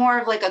see it more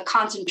of like a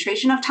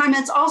concentration of time.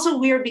 And it's also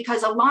weird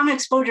because a long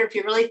exposure, if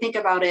you really think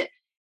about it,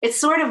 it's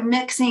sort of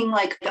mixing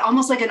like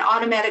almost like an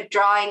automatic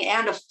drawing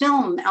and a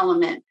film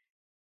element.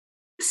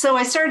 So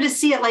I started to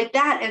see it like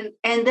that.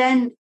 And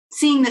then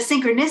seeing the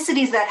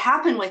synchronicities that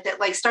happen with it,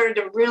 like started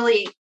to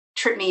really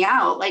trip me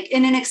out, like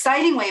in an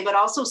exciting way, but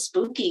also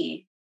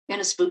spooky, in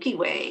a spooky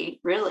way,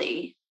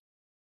 really.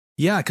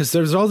 Yeah, because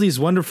there's all these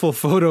wonderful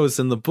photos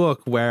in the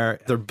book where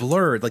they're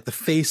blurred, like the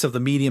face of the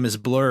medium is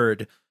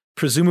blurred,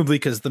 presumably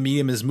because the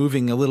medium is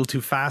moving a little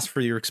too fast for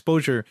your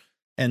exposure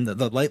and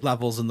the light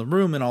levels in the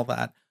room and all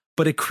that.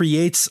 But it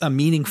creates a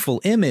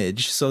meaningful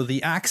image. So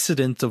the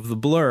accident of the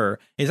blur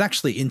is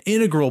actually an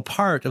integral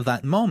part of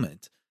that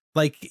moment.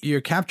 Like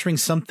you're capturing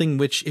something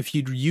which, if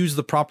you'd use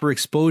the proper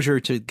exposure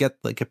to get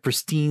like a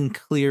pristine,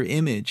 clear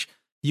image,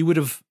 you would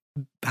have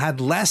had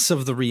less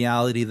of the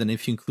reality than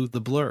if you include the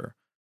blur.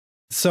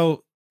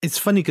 So it's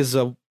funny because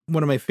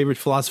one of my favorite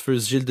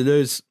philosophers, Gilles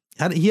Deleuze,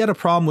 he had a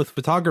problem with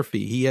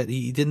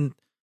photography.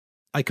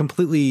 I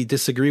completely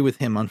disagree with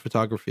him on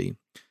photography.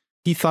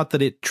 He thought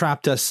that it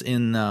trapped us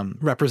in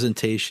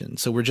representation.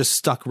 So we're just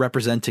stuck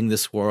representing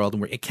this world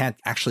and it can't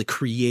actually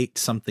create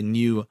something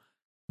new.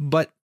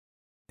 But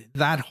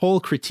that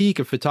whole critique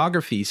of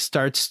photography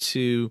starts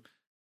to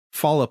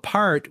fall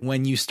apart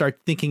when you start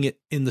thinking it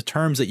in the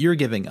terms that you're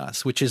giving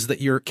us, which is that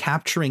you're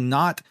capturing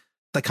not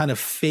the kind of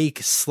fake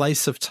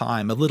slice of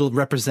time, a little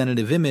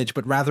representative image,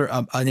 but rather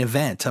an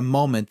event, a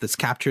moment that's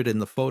captured in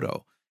the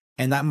photo.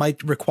 And that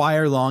might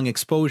require long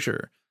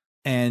exposure.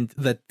 And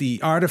that the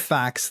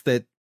artifacts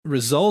that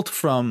result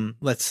from,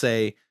 let's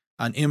say,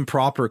 an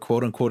improper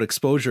quote unquote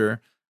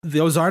exposure,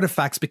 those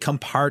artifacts become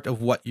part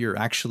of what you're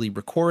actually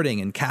recording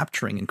and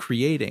capturing and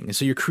creating.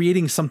 So you're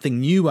creating something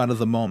new out of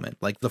the moment.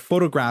 Like the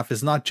photograph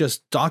is not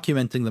just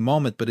documenting the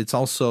moment, but it's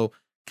also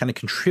kind of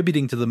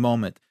contributing to the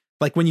moment.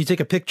 Like when you take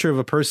a picture of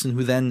a person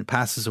who then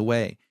passes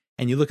away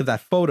and you look at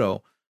that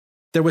photo,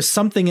 there was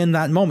something in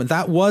that moment.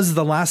 That was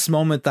the last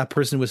moment that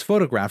person was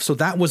photographed. So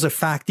that was a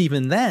fact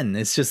even then.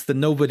 It's just that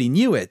nobody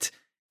knew it.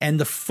 And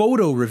the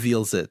photo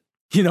reveals it,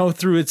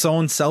 through its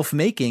own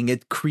self-making.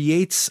 It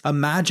creates a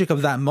magic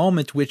of that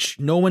moment, which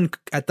no one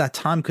at that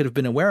time could have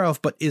been aware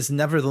of, but is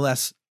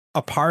nevertheless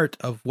a part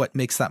of what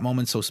makes that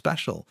moment so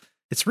special.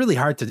 It's really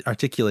hard to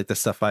articulate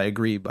this stuff, I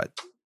agree, but...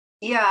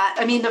 Yeah,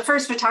 I mean, the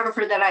first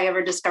photographer that I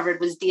ever discovered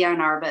was Diane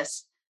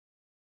Arbus.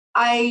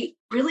 I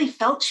really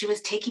felt she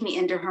was taking me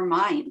into her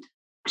mind.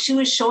 She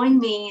was showing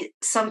me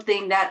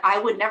something that I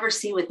would never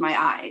see with my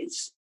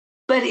eyes,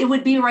 but it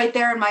would be right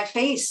there in my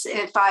face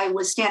if I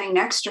was standing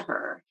next to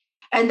her.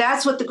 And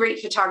that's what the great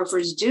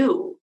photographers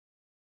do.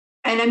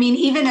 And I mean,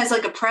 even as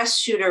like a press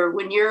shooter,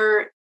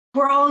 we're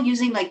all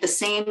using like the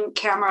same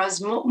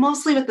cameras,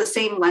 mostly with the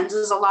same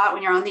lenses a lot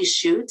when you're on these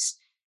shoots.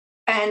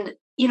 And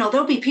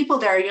there'll be people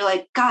there. You're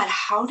like, God,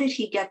 how did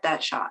he get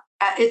that shot?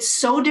 It's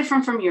so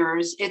different from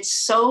yours. And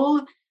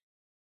so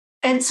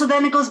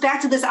then it goes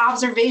back to this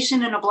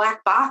observation in a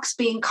black box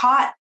being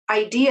caught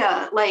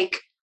idea.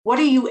 Like, what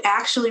are you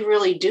actually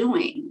really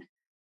doing?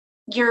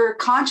 Your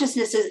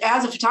consciousness is,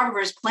 as a photographer,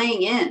 is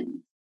playing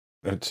in.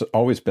 It's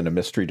always been a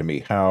mystery to me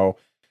how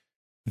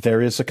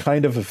there is a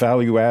kind of a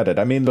value added.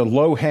 I mean, the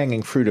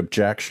low-hanging fruit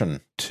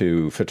objection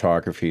to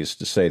photography is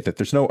to say that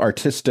there's no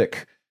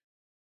artistic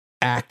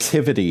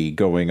activity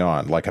going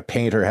on. Like a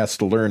painter has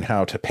to learn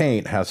how to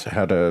paint, has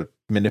how to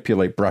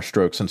manipulate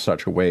brushstrokes in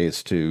such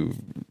ways to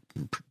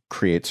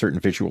create certain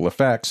visual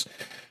effects,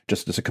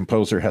 just as a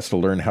composer has to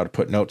learn how to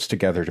put notes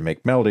together to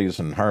make melodies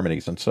and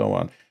harmonies and so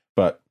on.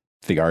 But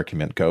the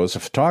argument goes, a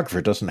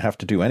photographer doesn't have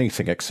to do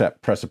anything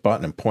except press a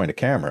button and point a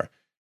camera.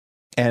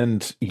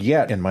 And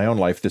yet, in my own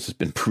life, this has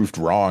been proved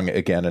wrong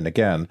again and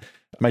again.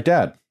 My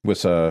dad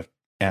was an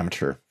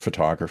amateur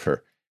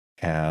photographer,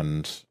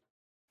 and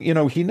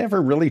he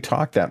never really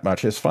talked that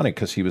much. It's funny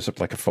because he was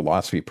like a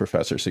philosophy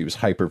professor, so he was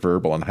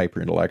hyper-verbal and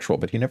hyper-intellectual,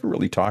 but he never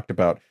really talked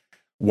about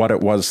what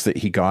it was that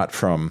he got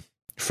from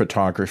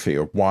photography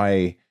or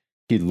why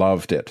he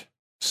loved it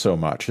so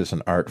much as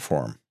an art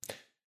form.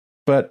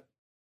 But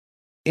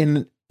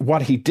in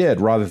what he did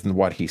rather than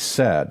what he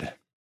said,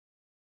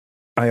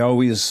 I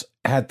always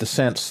had the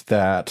sense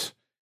that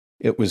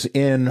it was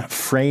in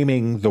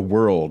framing the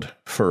world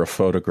for a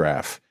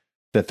photograph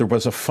that there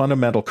was a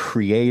fundamental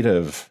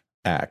creative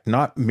act,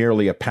 not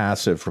merely a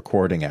passive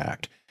recording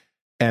act.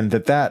 And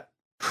that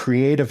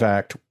creative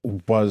act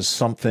was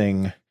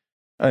something,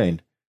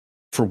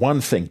 for one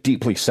thing,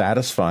 deeply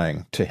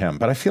satisfying to him.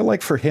 But I feel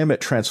like for him,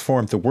 it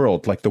transformed the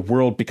world. Like the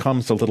world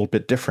becomes a little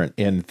bit different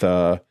in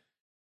the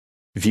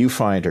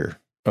viewfinder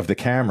of the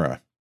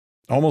camera.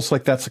 Almost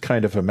like that's a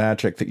kind of a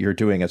magic that you're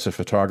doing as a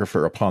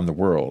photographer upon the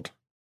world.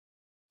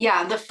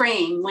 Yeah, the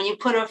frame. When you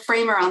put a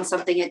framer on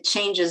something, it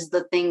changes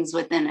the things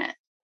within it.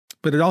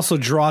 But it also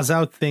draws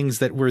out things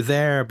that were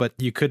there, but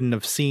you couldn't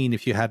have seen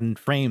if you hadn't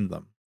framed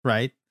them,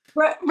 right?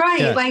 Right.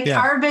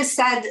 Yeah, Arbus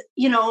said,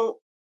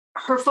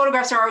 her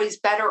photographs are always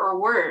better or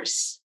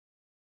worse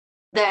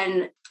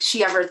than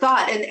she ever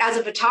thought. And as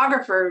a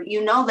photographer,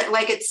 that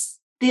like it's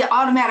the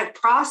automatic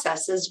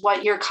process is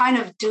what you're kind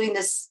of doing,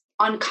 this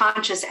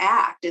unconscious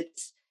act.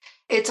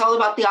 it's all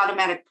about the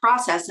automatic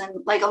process.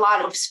 And like a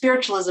lot of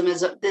spiritualism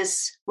is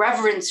this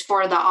reverence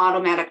for the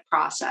automatic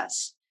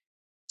process.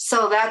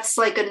 So that's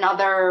like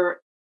another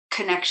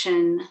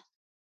connection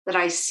that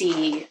I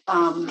see.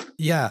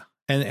 Yeah.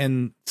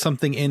 And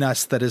something in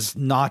us that is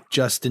not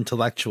just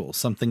intellectual,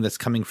 something that's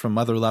coming from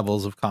other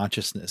levels of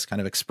consciousness,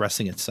 kind of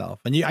expressing itself.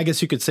 And I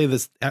guess you could say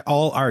this,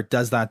 all art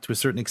does that to a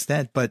certain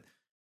extent, but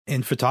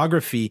in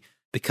photography,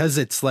 because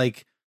it's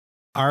like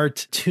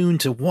art tuned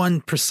to one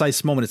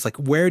precise moment, it's like,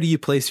 where do you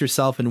place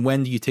yourself and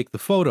when do you take the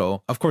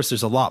photo? Of course,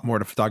 there's a lot more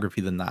to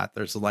photography than that.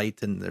 There's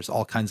light and there's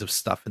all kinds of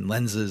stuff and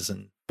lenses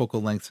and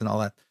focal lengths and all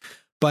that.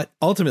 But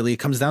ultimately, it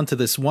comes down to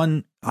this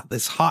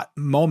hot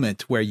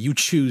moment where you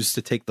choose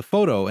to take the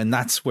photo, and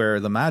that's where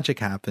the magic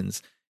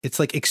happens. It's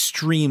like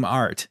extreme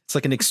art. It's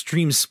like an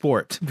extreme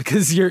sport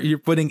because you're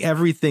putting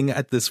everything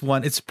at this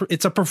one. It's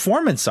a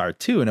performance art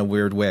too, in a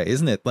weird way,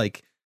 isn't it?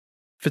 Like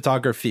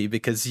photography,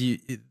 because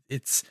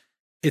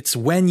it's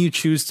when you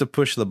choose to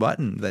push the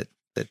button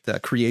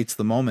that creates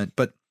the moment.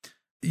 But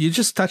you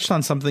just touched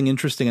on something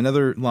interesting.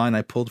 Another line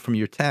I pulled from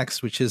your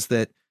text, which is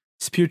that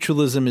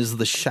spiritualism is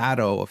the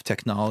shadow of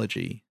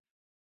technology,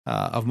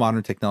 of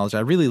modern technology. I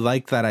really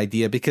like that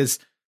idea because,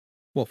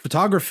 well,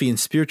 photography and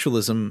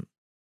spiritualism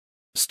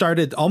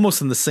started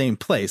almost in the same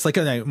place, like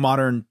a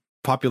modern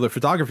popular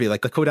photography,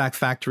 like the Kodak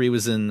factory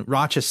was in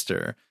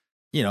Rochester,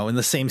 in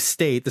the same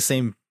state, the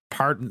same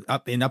part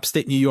up in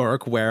upstate New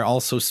York, where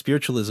also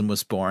spiritualism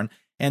was born.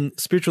 And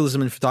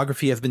spiritualism and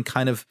photography have been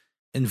kind of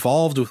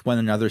involved with one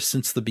another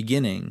since the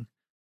beginning.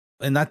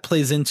 And that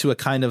plays into a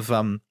kind of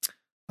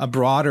a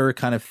broader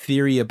kind of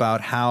theory about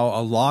how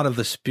a lot of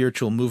the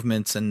spiritual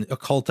movements and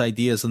occult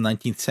ideas in the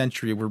 19th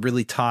century were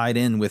really tied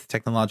in with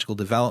technological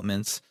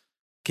developments.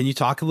 Can you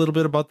talk a little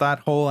bit about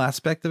that whole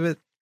aspect of it?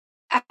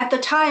 At the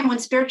time when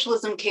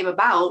spiritualism came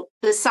about,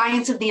 the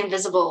science of the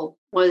invisible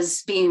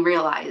was being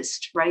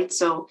realized, right?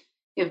 So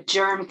you have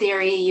germ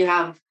theory, you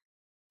have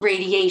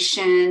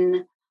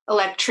radiation,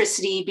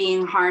 electricity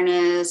being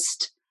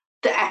harnessed,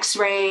 the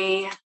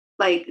X-ray,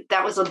 like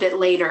that was a bit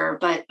later.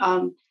 But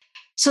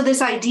so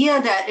this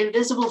idea that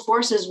invisible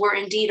forces were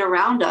indeed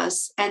around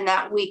us and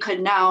that we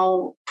could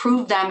now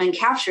prove them and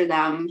capture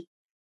them,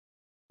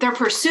 their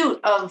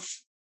pursuit of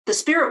the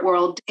spirit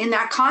world in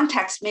that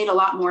context made a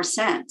lot more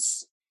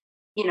sense,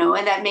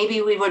 and that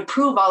maybe we would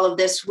prove all of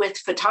this with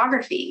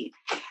photography.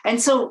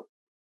 And so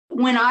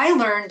when I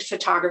learned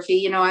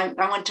photography,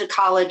 I went to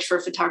college for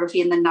photography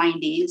in the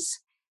 90s.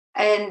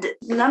 And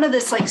none of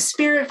this like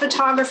spirit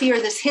photography or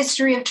this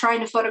history of trying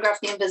to photograph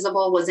the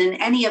invisible was in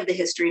any of the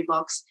history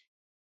books.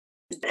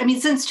 I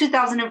mean, since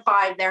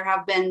 2005, there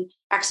have been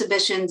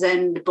exhibitions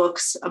and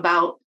books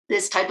about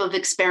this type of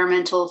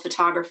experimental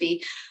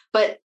photography.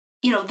 But,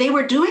 they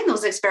were doing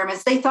those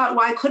experiments. They thought,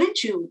 why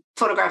couldn't you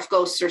photograph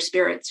ghosts or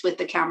spirits with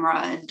the camera?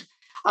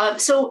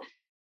 And so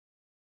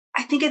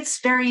I think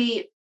it's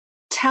very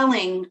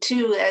telling,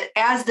 too,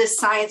 as this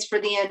science for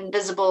the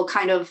invisible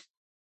kind of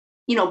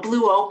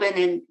blew open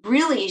and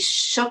really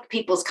shook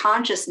people's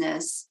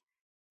consciousness,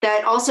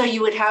 that also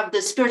you would have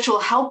the spiritual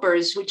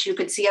helpers, which you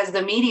could see as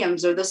the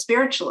mediums or the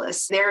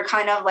spiritualists. They're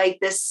kind of like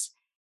this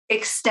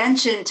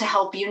extension to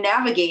help you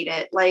navigate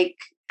it, like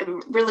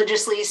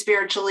religiously,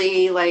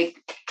 spiritually, like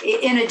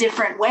in a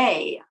different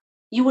way.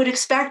 You would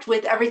expect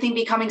with everything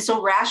becoming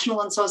so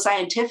rational and so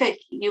scientific,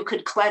 you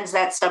could cleanse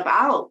that stuff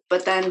out.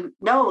 But then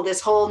no,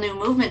 this whole new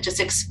movement just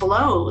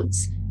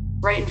explodes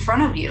right in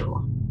front of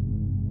you.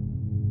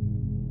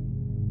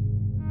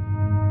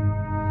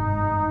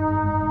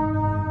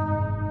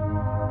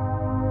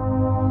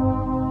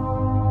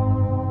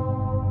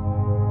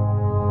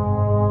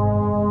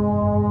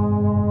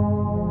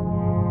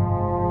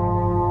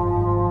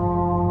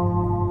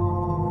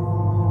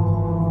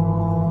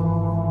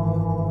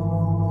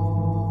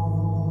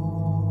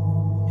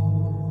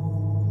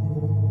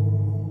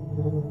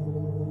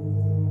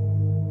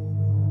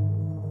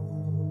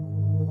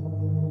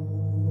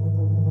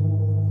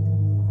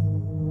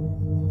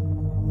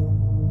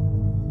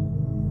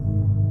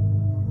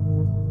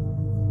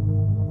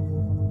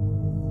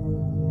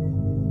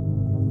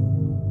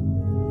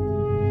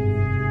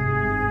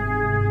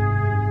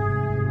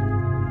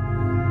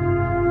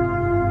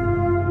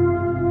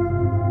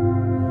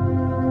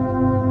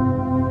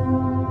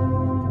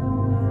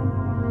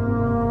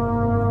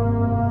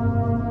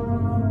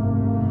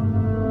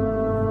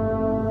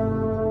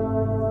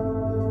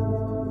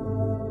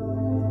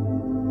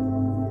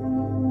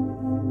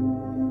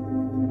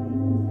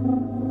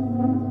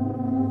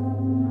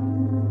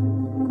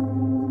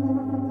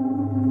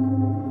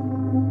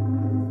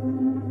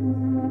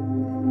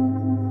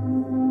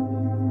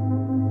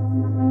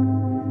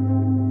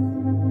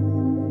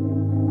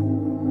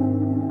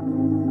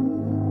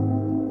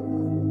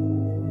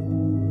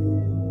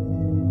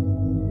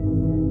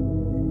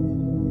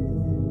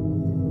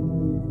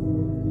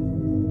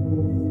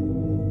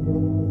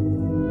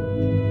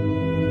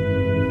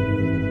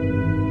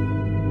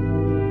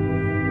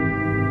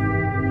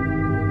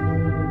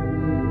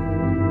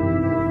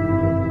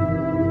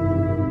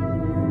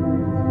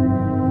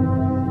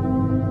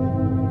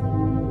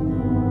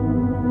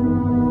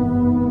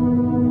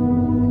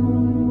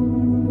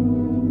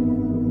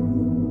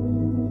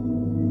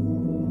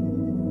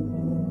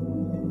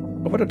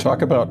 to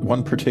talk about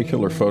one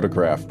particular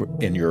photograph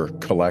in your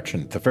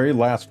collection, the very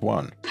last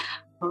one.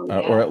 Oh, yeah.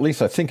 Or at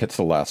least I think it's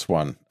the last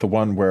one. The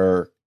one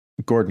where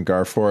Gordon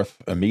Garforth,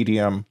 a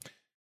medium,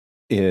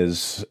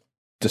 is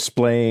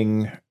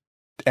displaying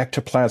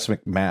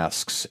ectoplasmic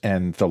masks.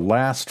 And the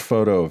last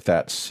photo of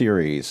that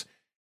series,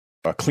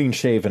 a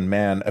clean-shaven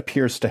man,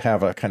 appears to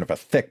have a kind of a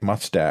thick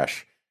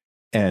mustache.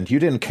 And you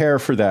didn't care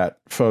for that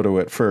photo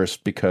at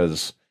first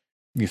because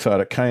you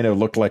thought it kind of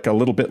looked like a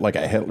little bit like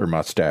a Hitler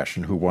mustache,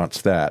 and who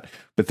wants that?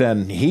 But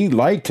then he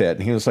liked it,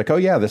 and he was like, oh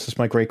yeah, this is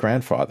my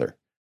great-grandfather.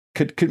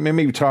 Could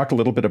maybe talk a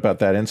little bit about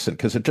that incident?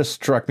 Because it just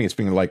struck me as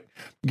being like,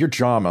 your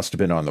jaw must have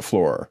been on the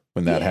floor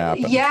when that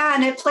happened. Yeah,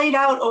 and it played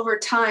out over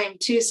time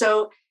too.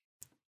 So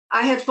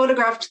I had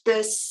photographed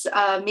this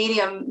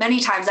medium many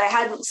times. I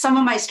had some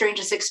of my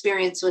strangest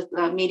experience with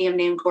a medium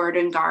named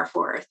Gordon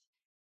Garforth.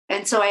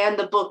 And so I end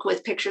the book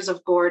with pictures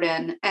of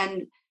Gordon.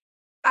 And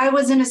I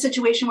was in a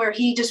situation where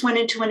he just went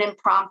into an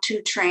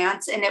impromptu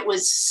trance, and it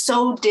was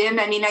so dim.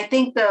 I mean, I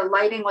think the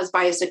lighting was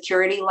by a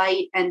security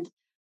light, and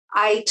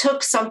I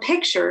took some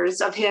pictures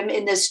of him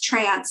in this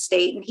trance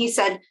state. And he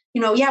said,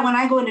 yeah, when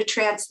I go into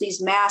trance, these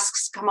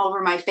masks come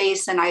over my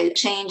face and I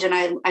change and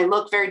I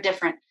look very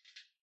different.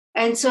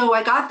 And so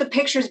I got the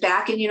pictures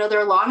back, and,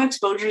 they're long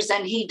exposures,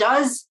 and he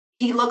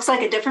looks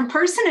like a different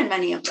person in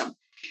many of them.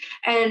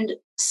 And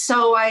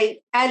so I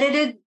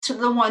edited to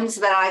the ones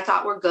that I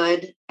thought were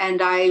good,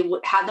 and I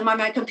had them on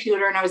my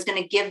computer, and I was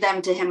going to give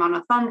them to him on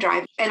a thumb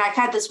drive. And I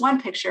had this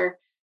one picture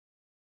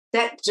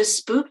that just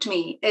spooked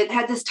me. It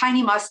had this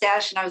tiny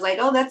mustache, and I was like,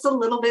 oh, that's a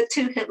little bit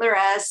too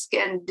Hitler-esque.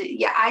 And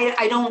yeah,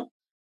 I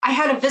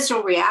had a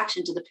visceral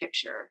reaction to the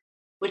picture,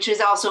 which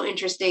is also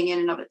interesting in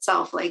and of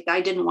itself. Like,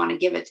 I didn't want to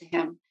give it to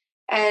him.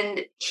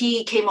 And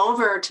he came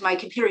over to my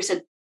computer. He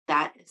said,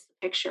 that is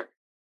the picture.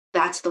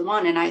 That's the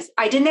one. And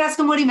I didn't ask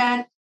him what he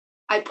meant.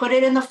 I put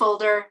it in the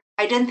folder.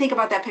 I didn't think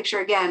about that picture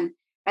again.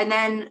 And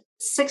then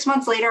 6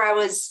 months later, I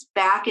was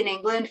back in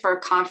England for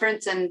a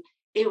conference, and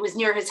it was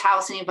near his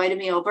house, and he invited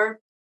me over.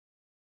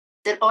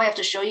 Said, oh, I have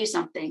to show you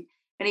something.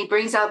 And he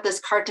brings out this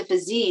carte de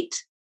visite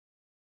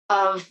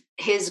of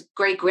his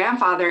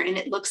great-grandfather, and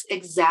it looks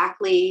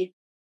exactly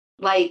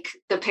like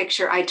the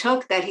picture I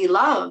took that he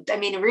loved. I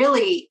mean,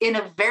 really, in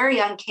a very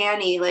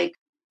uncanny, like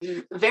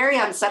very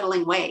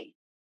unsettling way.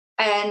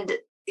 And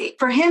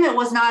for him, it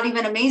was not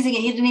even amazing.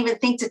 And he didn't even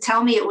think to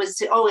tell me it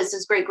was, oh, it's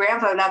his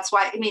great-grandfather. That's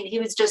why, I mean, he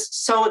was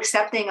just so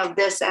accepting of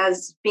this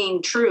as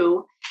being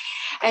true.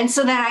 And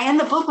so then I end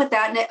the book with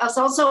that. And it was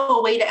also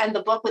a way to end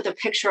the book with a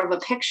picture of a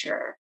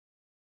picture.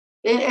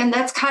 And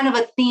that's kind of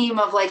a theme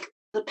of like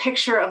the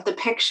picture of the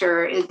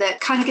picture is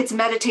that kind of gets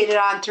meditated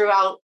on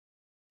throughout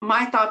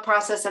my thought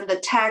process and the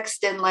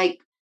text, and like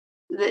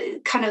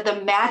the kind of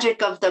the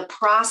magic of the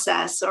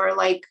process, or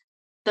like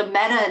the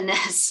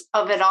meta-ness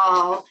of it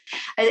all.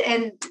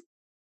 And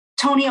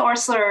Tony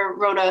Orsler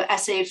wrote an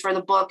essay for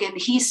the book, and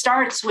he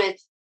starts with,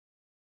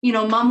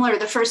 Mumler,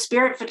 the first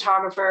spirit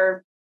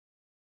photographer,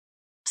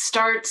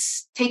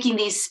 starts taking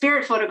these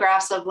spirit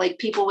photographs of like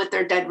people with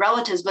their dead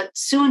relatives, but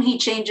soon he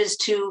changes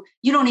to,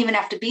 you don't even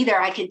have to be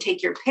there. I can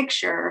take your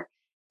picture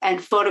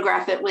and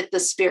photograph it with the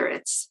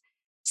spirits.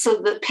 So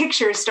the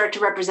pictures start to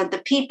represent the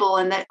people,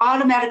 and that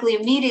automatically,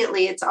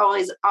 immediately, it's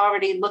always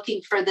already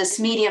looking for this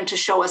medium to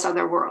show us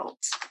other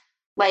worlds.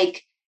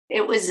 Like,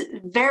 it was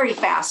very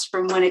fast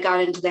from when it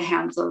got into the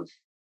hands of,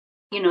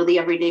 the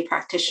everyday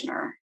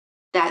practitioner,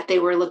 that they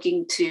were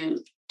looking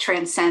to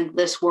transcend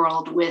this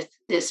world with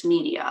this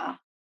media.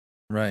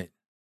 Right.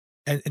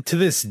 And to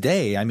this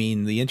day, I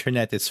mean, the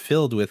internet is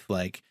filled with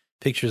like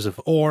pictures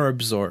of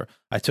orbs, or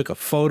I took a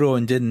photo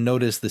and didn't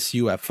notice this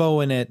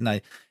UFO in it.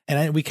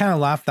 And we kind of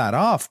laughed that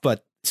off,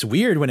 but it's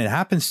weird when it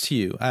happens to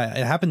you.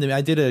 It happened to me.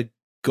 I did a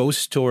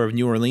ghost tour of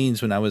New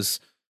Orleans when I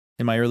was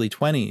in my early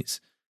 20s.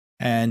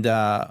 And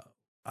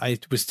I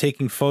was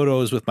taking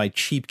photos with my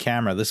cheap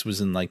camera. This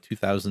was in like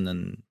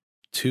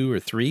 2002 or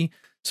 3.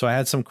 So I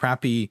had some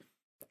crappy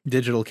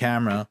digital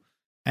camera,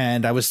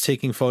 and I was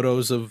taking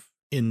photos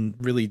in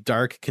really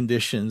dark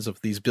conditions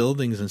of these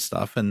buildings and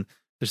stuff. And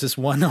there's this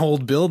one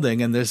old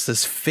building, and there's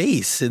this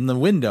face in the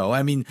window.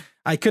 I mean,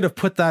 I could have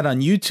put that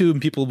on YouTube,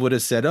 and people would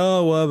have said,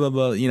 oh, blah, blah,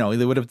 blah.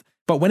 They would have.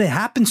 But when it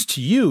happens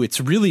to you, it's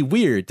really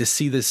weird to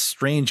see this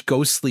strange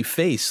ghostly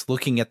face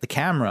looking at the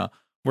camera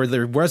where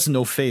there was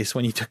no face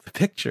when you took the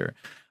picture.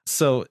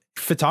 So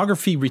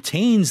photography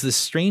retains this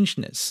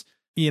strangeness.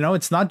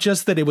 It's not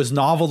just that it was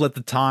novel at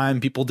the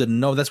time, people didn't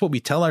know. That's what we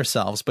tell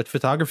ourselves. But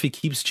photography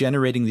keeps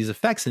generating these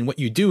effects. And what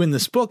you do in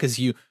this book is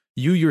you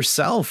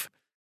yourself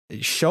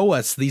show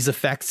us these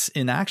effects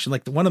in action.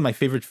 Like one of my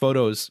favorite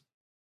photos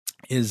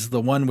is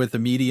the one where the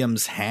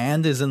medium's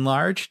hand is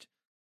enlarged.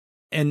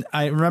 And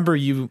I remember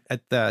you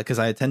because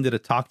I attended a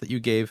talk that you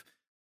gave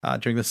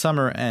during the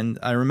summer. And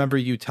I remember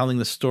you telling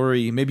the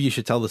story. Maybe you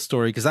should tell the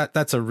story, because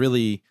that's a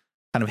really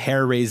kind of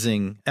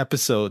hair-raising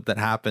episode that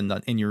happened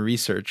in your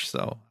research.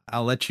 So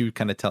I'll let you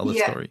kind of tell the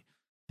story.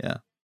 Yeah.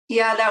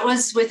 Yeah, that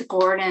was with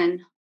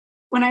Gordon.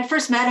 When I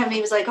first met him,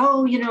 he was like,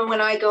 oh,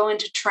 when I go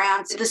into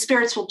trance, the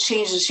spirits will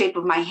change the shape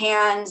of my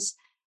hands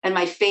and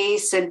my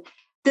face. And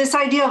this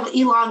idea of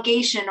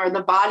elongation or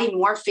the body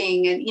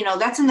morphing,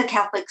 and, that's in the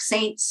Catholic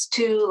saints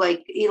too,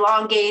 like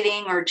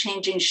elongating or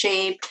changing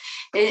shape.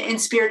 In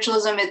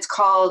spiritualism, it's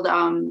called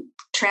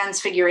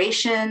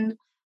transfiguration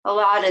a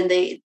lot. And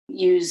they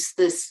use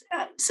this,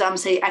 some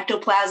say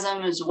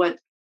ectoplasm is what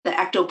the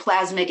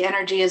ectoplasmic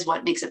energy is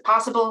what makes it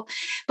possible.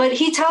 But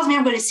he tells me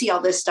I'm going to see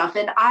all this stuff.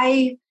 And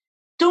I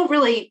don't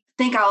really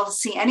think I'll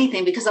see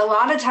anything, because a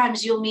lot of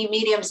times you'll meet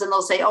mediums and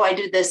they'll say, oh, I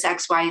do this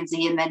X, Y, and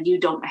Z. And then you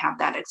don't have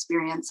that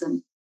experience.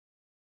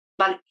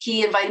 But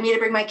he invited me to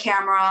bring my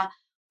camera.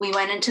 We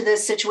went into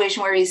this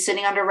situation where he's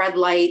sitting under red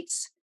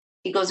lights.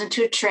 He goes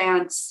into a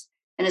trance,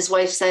 and his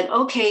wife said,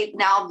 okay,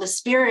 now the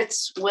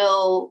spirits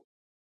will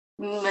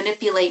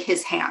manipulate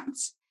his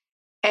hands.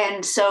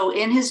 And so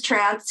in his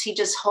trance, he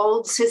just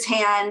holds his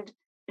hand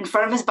in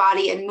front of his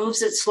body and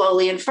moves it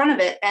slowly in front of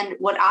it. And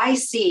what I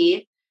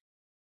see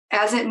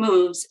as it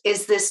moves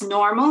is this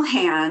normal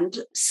hand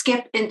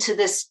skip into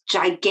this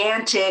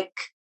gigantic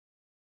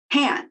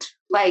hand,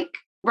 like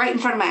right in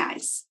front of my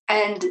eyes.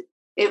 And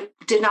it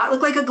did not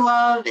look like a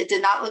glove. It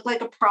did not look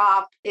like a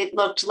prop. It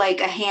looked like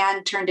a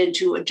hand turned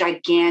into a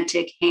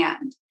gigantic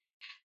hand.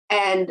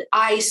 And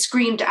I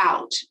screamed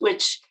out,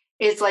 which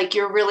is like,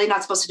 you're really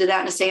not supposed to do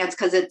that in a seance,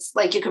 because it's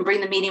like you can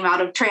bring the medium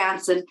out of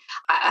trance. And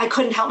I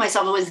couldn't help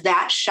myself. It was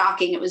that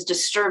shocking. It was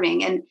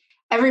disturbing. And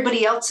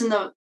everybody else in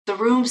the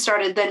room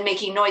started then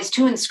making noise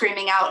too and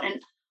screaming out. And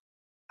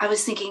I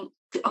was thinking,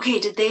 okay,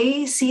 did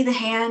they see the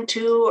hand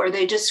too? Or are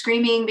they just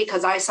screaming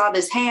because I saw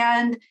this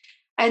hand?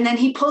 And then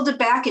he pulled it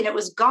back and it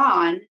was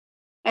gone.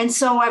 And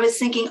so I was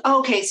thinking,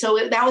 okay, so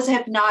that was a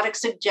hypnotic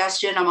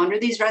suggestion. I'm under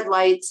these red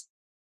lights.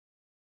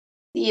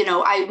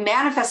 I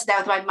manifested that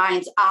with my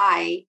mind's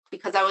eye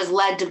because I was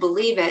led to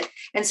believe it.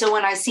 And so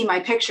when I see my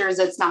pictures,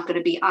 it's not going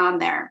to be on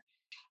there.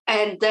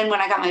 And then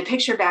when I got my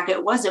picture back,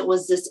 it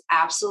was this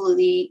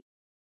absolutely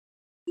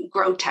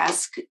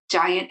grotesque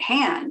giant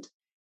hand.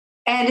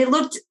 And it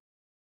looked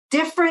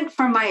different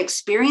from my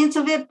experience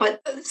of it,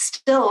 but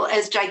still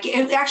as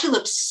gigantic. It actually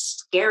looked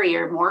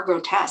scarier, more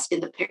grotesque in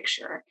the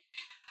picture.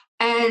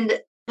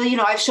 And,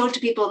 I've showed it to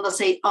people and they'll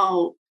say,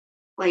 oh,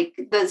 like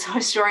the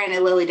historian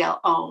at Lilydale,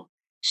 oh,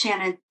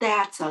 Shannon,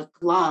 that's a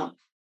glove.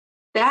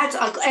 And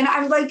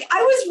I'm like,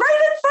 I was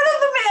right in front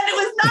of the man. It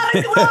was not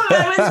a glove.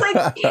 I was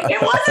like,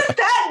 it wasn't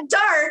that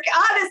dark,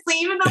 honestly,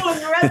 even though it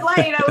was red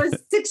light. I was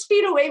 6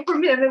 feet away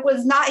from him. It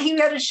was not, he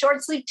had a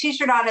short sleeve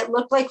t-shirt on. It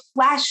looked like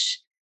flash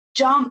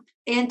jump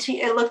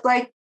it looked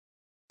like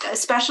a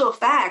special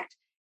effect.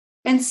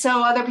 And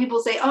so other people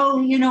say,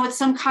 oh, it's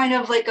some kind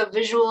of like a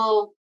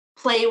visual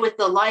play with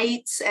the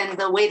lights, and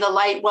the way the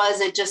light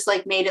was, it just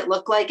like made it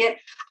look like it.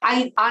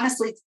 I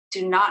honestly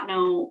do not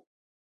know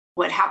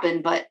what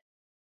happened,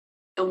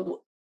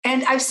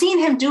 and I've seen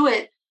him do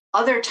it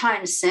other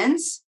times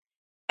since,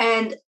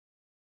 and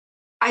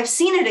I've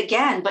seen it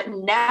again, but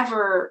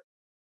never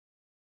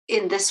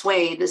in this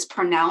way, this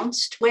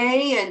pronounced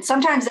way. And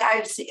sometimes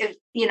I've seen,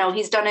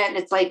 he's done it and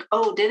it's like,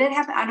 oh, did it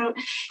happen? I don't,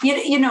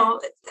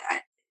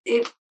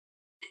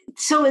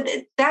 so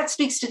that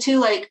speaks to too,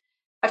 like,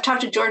 I've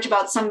talked to George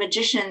about some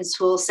magicians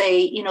who will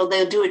say,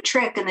 they'll do a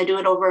trick and they do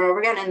it over and over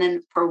again. And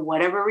then for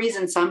whatever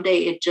reason, someday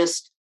it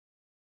just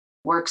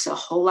works a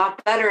whole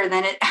lot better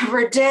than it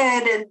ever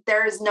did. And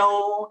there's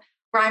no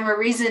rhyme or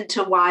reason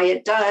to why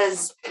it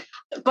does.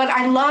 But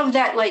I love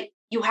that, like,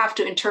 you have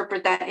to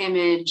interpret that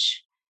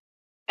image,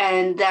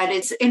 and that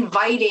it's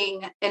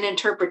inviting an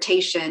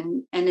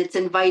interpretation, and it's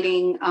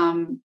inviting,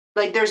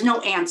 like, there's no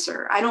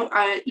answer. I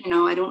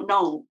don't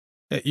know.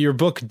 Your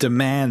book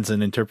demands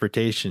an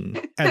interpretation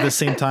at the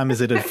same time as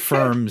it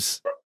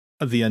affirms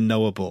the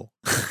unknowable.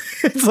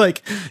 It's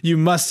like, you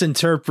must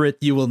interpret,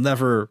 you will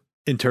never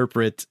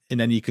interpret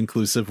in any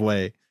conclusive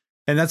way.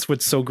 And that's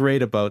what's so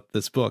great about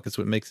this book. It's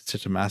what makes it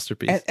such a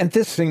masterpiece. And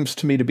this seems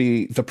to me to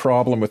be the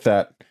problem with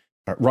that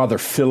rather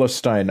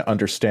Philistine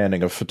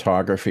understanding of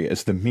photography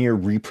as the mere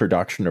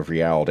reproduction of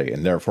reality,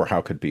 and therefore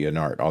how could it be an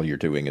art? All you're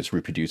doing is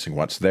reproducing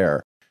what's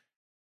there.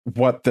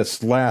 What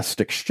this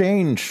last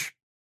exchange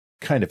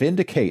kind of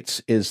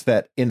indicates is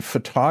that in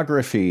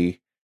photography,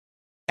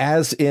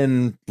 as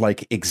in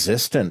like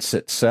existence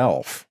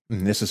itself,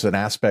 and this is an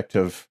aspect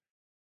of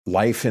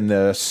life in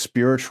the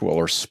spiritual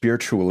or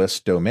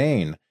spiritualist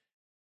domain,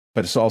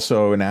 but it's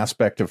also an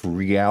aspect of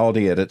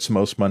reality at its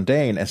most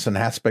mundane. It's an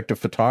aspect of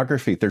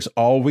photography. There's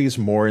always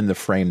more in the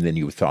frame than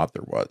you thought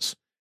there was.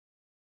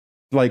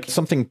 Like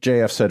something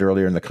JF said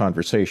earlier in the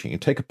conversation, you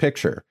take a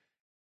picture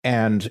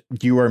and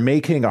you are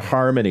making a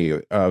harmony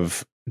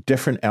of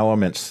different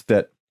elements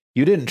that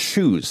you didn't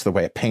choose the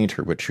way a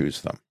painter would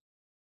choose them,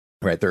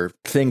 right? There are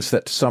things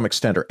that to some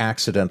extent are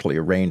accidentally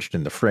arranged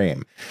in the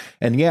frame.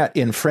 And yet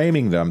in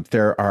framing them,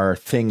 there are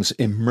things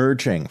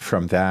emerging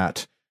from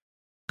that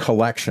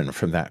collection,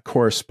 from that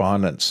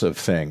correspondence of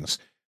things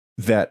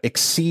that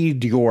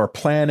exceed your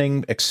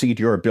planning, exceed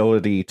your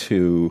ability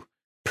to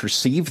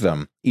perceive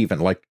them, even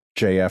like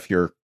JF,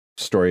 your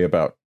story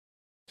about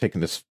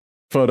taking this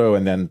photo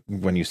and then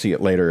when you see it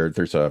later,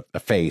 there's a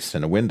face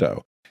in a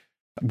window.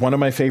 One of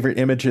my favorite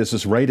images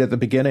is right at the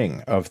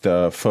beginning of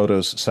the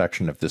photos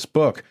section of this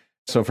book.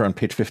 over on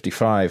page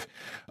 55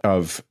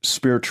 of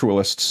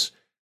spiritualists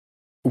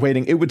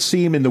waiting, it would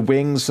seem, in the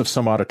wings of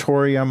some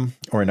auditorium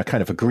or in a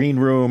kind of a green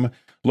room,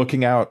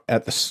 looking out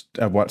at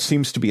what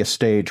seems to be a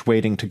stage,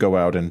 waiting to go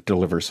out and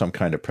deliver some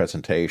kind of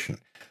presentation.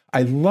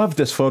 I love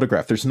this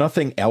photograph. There's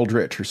nothing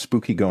eldritch or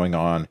spooky going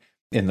on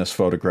in this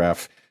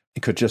photograph.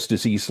 It could just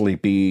as easily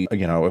be,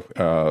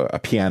 a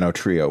piano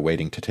trio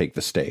waiting to take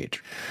the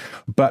stage.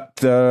 But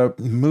the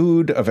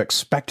mood of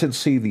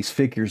expectancy, these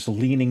figures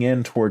leaning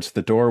in towards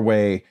the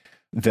doorway,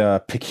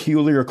 the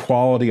peculiar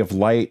quality of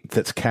light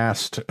that's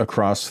cast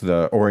across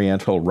the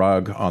oriental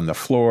rug on the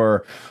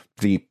floor,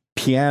 the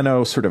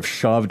piano sort of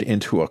shoved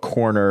into a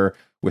corner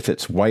with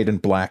its white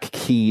and black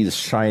keys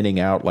shining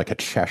out like a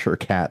Cheshire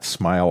cat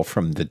smile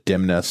from the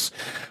dimness,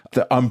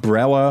 the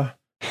umbrella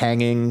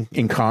hanging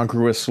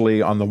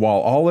incongruously on the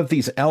wall, all of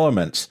these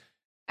elements.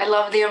 I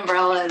love the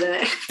umbrella.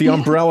 The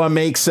umbrella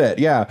makes it,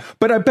 yeah.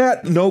 But I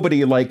bet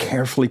nobody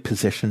carefully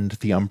positioned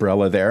the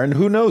umbrella there. And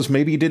who knows,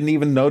 maybe you didn't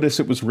even notice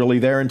it was really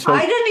there until...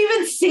 I didn't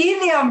even see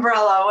the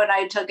umbrella when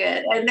I took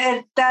it.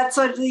 And that's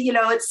what,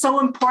 it's so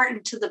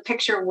important to the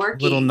picture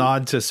working. Little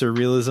nod to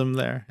surrealism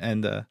there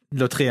and Le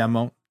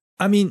Trianon.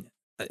 I mean,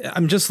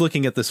 I'm just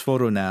looking at this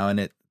photo now,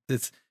 and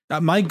it's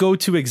my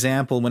go-to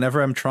example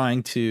whenever I'm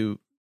trying to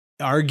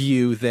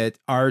argue that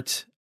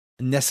art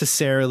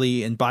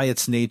necessarily and by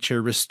its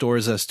nature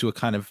restores us to a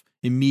kind of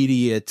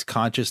immediate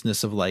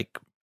consciousness of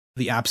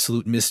the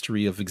absolute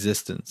mystery of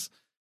existence.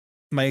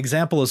 My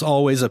example is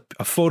always a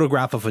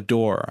photograph of a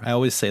door. I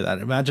always say that.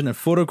 Imagine a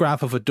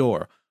photograph of a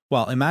door.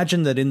 Well,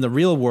 imagine that in the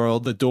real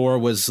world, the door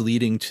was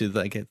leading to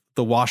the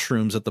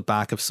washrooms at the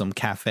back of some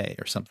cafe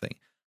or something.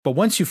 But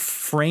once you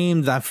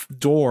frame that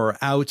door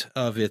out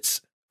of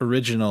its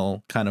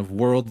original kind of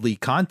worldly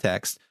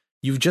context,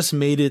 you've just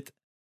made it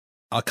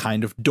a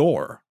kind of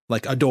door,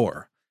 like a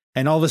door.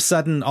 And all of a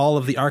sudden, all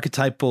of the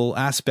archetypal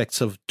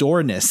aspects of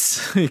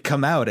doorness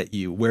come out at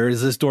you. Where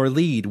does this door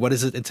lead? What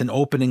is it? It's an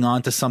opening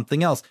onto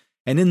something else.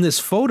 And in this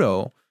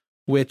photo,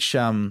 which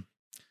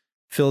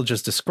Phil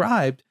just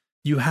described,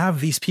 you have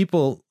these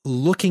people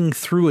looking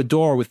through a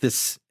door with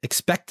this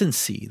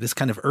expectancy, this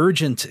kind of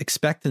urgent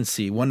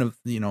expectancy. One of,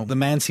 the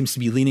man seems to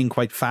be leaning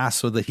quite fast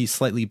so that he's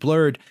slightly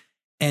blurred.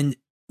 And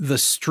the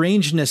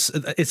strangeness,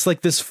 it's like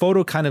this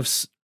photo kind of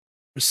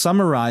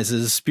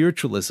summarizes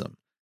spiritualism.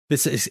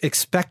 This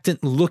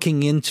expectant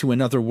looking into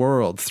another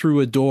world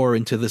through a door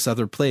into this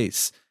other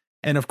place.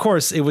 And of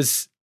course, it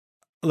was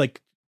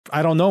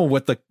I don't know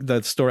what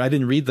the story, I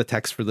didn't read the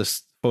text for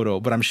this photo,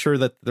 but I'm sure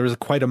that there was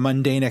quite a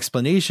mundane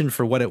explanation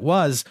for what it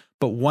was.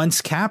 But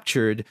once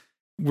captured,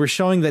 we're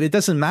showing that it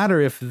doesn't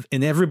matter if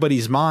in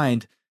everybody's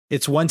mind,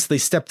 it's once they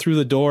step through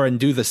the door and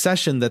do the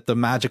session that the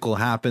magic will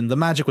happen. The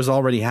magic was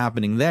already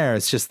happening there.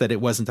 It's just that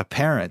it wasn't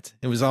apparent.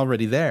 It was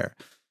already there.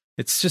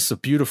 It's just a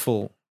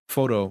beautiful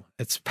photo.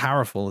 It's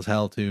powerful as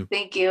hell too.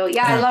 Thank you.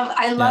 Yeah.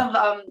 I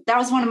love, that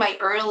was one of my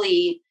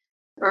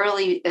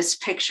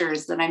earliest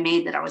pictures that I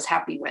made that I was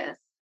happy with,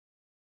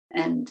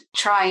 and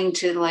trying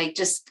to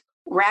just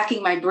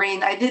racking my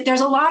brain.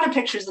 There's a lot of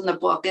pictures in the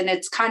book, and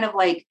it's kind of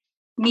like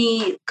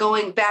me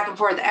going back and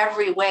forth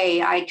every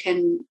way I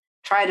can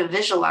try to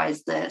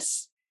visualize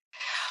this.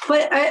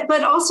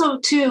 But also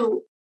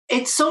too,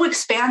 it's so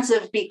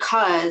expansive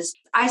because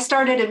I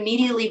started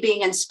immediately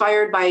being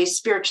inspired by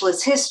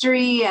spiritualist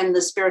history and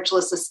the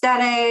spiritualist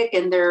aesthetic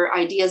and their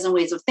ideas and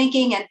ways of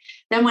thinking. And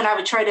then when I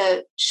would try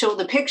to show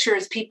the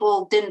pictures,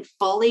 people didn't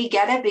fully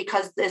get it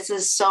because this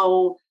is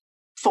so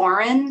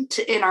foreign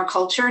in our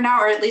culture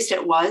now, or at least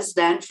it was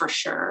then for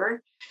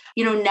sure.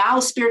 Now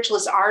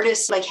spiritualist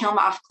artists like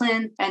Hilma af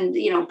Klint and,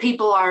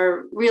 people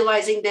are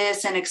realizing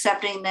this and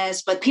accepting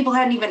this, but people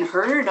hadn't even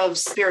heard of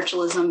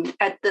spiritualism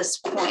at this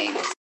point.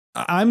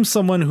 I'm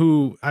someone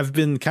who I've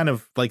been kind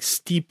of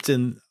steeped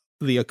in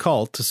the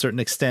occult to a certain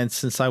extent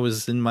since I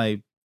was in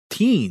my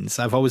teens.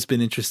 I've always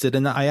been interested.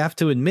 And I have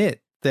to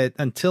admit that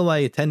until I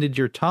attended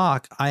your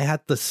talk, I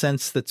had the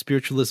sense that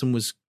spiritualism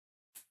was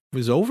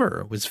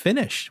over, was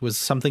finished, was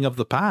something of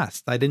the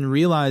past. I didn't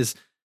realize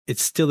it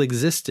still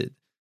existed.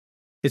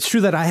 It's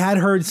true that I had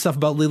heard stuff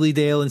about Lily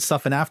Dale and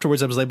stuff, and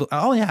afterwards I was like,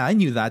 oh yeah, I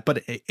knew that,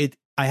 but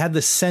I had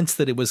the sense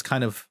that it was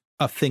kind of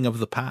a thing of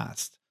the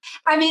past.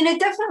 I mean, it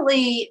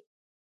definitely,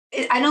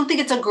 I don't think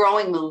it's a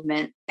growing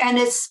movement. And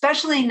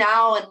especially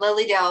now in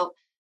Lily Dale,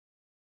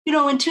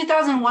 in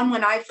 2001,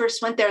 when I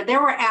first went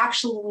there were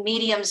actual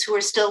mediums who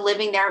were still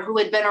living there who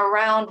had been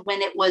around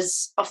when it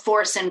was a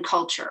force in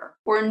culture,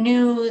 or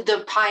knew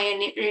the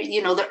pioneer,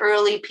 the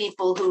early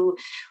people who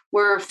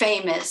were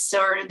famous,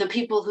 or the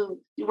people who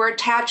were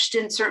attached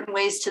in certain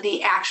ways to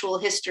the actual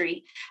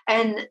history.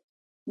 And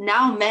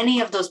now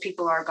many of those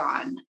people are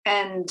gone.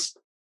 And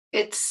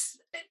it's,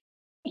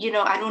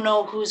 I don't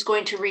know who's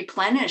going to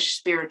replenish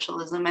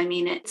spiritualism. I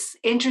mean, it's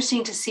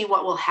interesting to see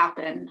what will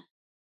happen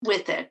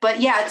with it.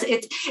 But yeah,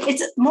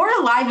 it's more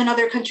alive in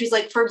other countries.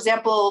 Like, for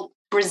example,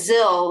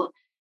 Brazil,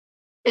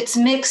 it's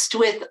mixed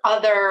with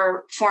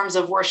other forms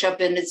of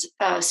worship, and it's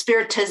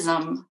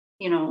spiritism,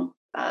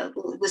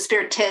 the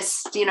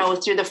spiritist,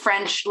 through the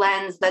French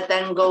lens that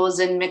then goes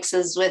and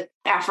mixes with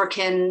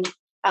African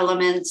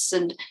elements.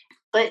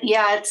 But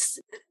yeah, it's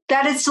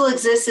that it still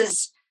exists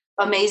is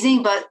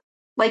amazing. But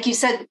like you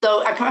said,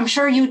 though, I'm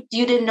sure you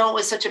didn't know it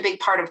was such a big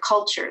part of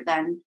culture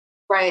then,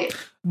 right?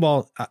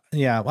 Well,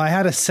 yeah, I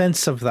had a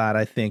sense of that,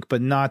 I think,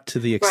 but not to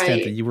the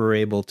extent that Right. you were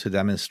able to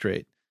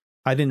demonstrate.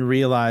 I didn't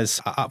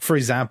realize, for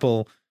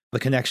example, the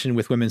connection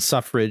with women's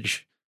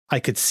suffrage. I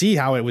could see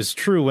how it was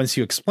true once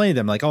you explained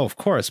them, like, oh, of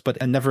course, but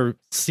I never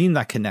seen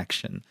that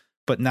connection.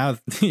 But now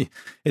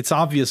it's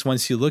obvious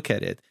once you look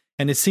at it.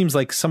 And it seems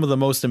like some of the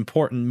most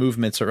important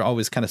movements are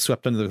always kind of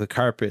swept under the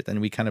carpet and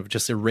we kind of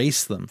just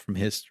erase them from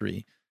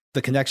history.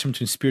 The connection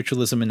between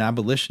spiritualism and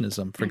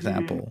abolitionism, for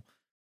example,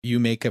 you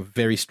make a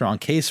very strong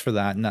case for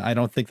that. And I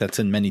don't think that's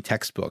in many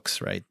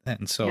textbooks, right?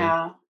 And so,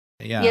 yeah.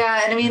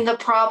 And I mean, the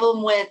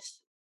problem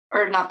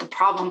or not the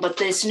problem, but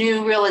this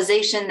new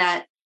realization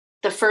that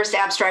the first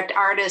abstract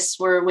artists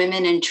were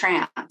women in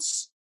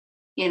trance,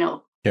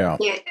 Yeah.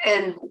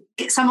 And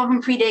some of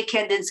them predate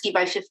Kandinsky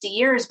by 50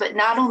 years. But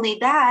not only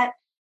that,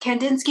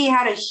 Kandinsky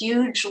had a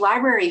huge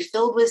library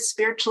filled with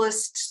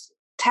spiritualist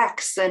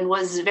texts and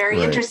was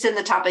very interested in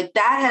the topic.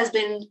 That has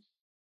been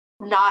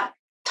not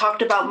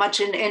talked about much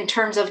in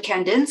terms of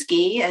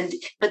Kandinsky.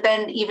 But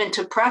then even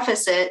to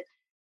preface it,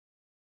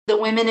 the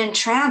women in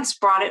trance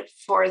brought it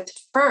forth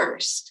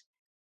first.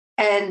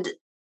 And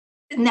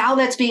now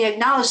that's being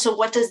acknowledged. So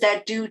what does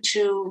that do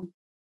to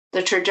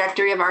the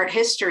trajectory of art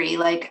history?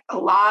 Like a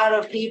lot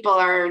of people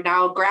are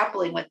now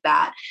grappling with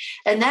that.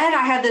 And then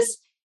I had this,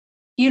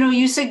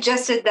 you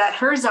suggested that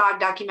Herzog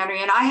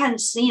documentary, and I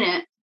hadn't seen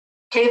it,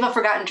 Cave of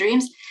Forgotten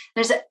Dreams.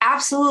 There's an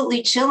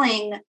absolutely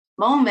chilling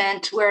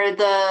moment where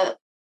the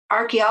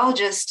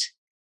archaeologist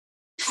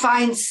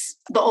finds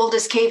the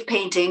oldest cave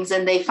paintings,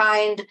 and they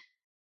find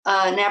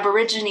an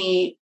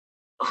Aborigine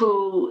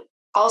who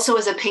also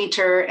is a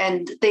painter.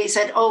 And they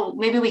said, oh,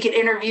 maybe we could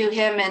interview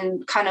him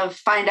and kind of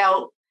find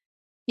out,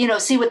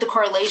 see what the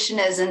correlation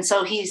is. And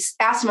so he's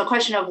asked him a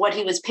question of what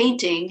he was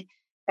painting.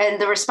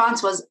 And the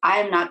response was, I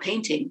am not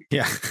painting.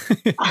 Yeah.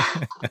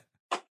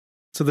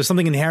 So there's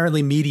something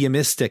inherently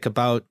mediumistic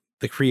about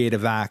the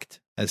creative act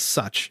as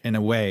such, in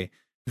a way,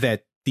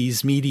 that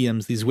these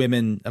mediums, these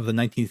women of the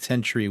 19th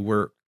century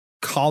were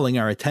calling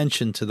our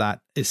attention to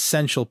that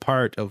essential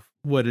part of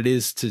what it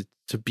is to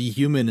be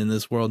human in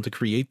this world, to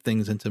create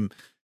things. And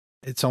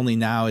it's only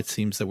now, it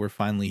seems, that we're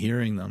finally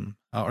hearing them,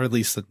 or at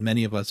least that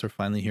many of us are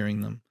finally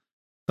hearing them.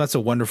 That's a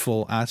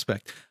wonderful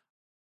aspect.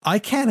 I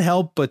can't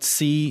help but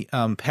see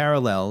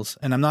parallels,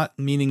 and I'm not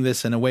meaning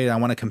this in a way that I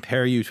want to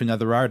compare you to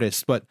another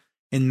artist, but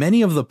in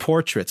many of the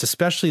portraits,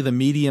 especially the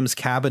medium's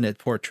cabinet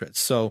portraits.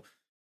 So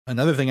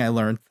another thing I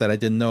learned that I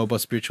didn't know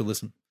about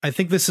spiritualism, I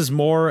think this is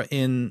more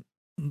on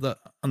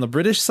the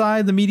British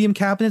side, the medium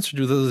cabinets, or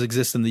do those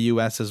exist in the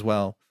US as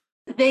well?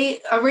 They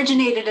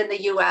originated in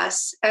the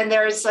US, and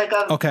there's like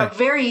a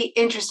very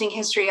interesting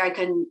history I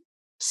can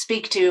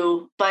speak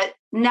to, but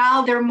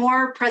now they're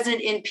more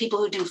present in people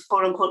who do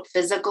quote unquote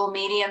physical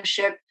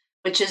mediumship,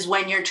 which is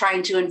when you're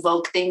trying to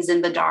invoke things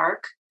in the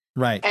dark.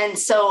 Right. And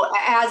so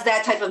as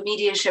that type of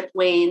mediumship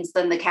wanes,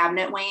 then the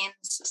cabinet wanes.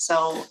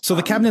 So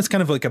the cabinet's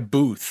kind of like a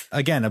booth,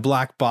 again, a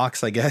black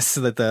box, I guess,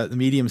 that the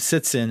medium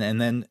sits in,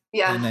 and then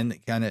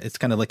it's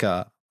kind of like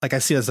I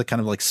see it as a kind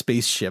of like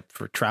spaceship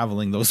for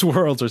traveling those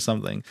worlds or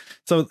something.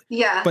 So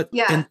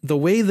in the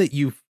way that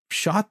you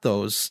shot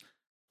those,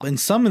 in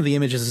some of the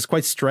images is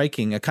quite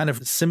striking, a kind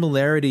of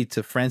similarity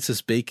to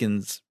Francis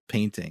Bacon's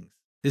paintings.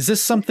 Is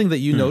this something that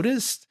you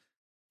noticed?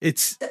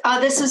 It's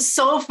this is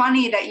so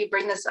funny that you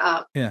bring this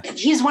up. Yeah.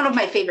 He's one of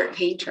my favorite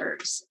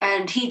painters,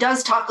 and he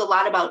does talk a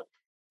lot about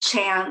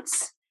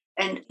chance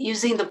and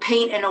using the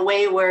paint in a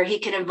way where he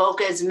can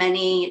evoke as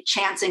many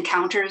chance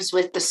encounters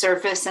with the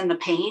surface and the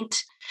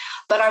paint.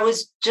 But I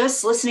was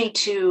just listening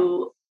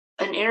to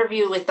an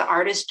interview with the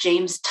artist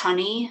James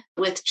Tunney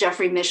with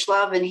Jeffrey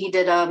Mishlove, and he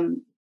did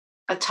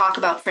a talk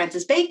about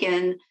Francis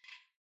Bacon.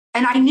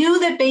 And I knew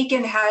that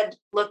Bacon had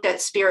looked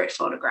at spirit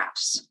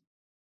photographs.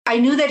 I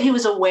knew that he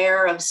was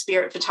aware of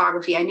spirit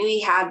photography. I knew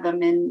he had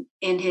them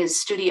in his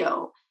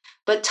studio.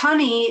 But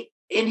Tunney,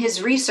 in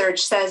his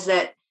research, says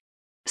that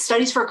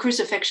Studies for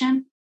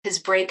Crucifixion, his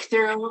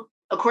breakthrough,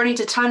 according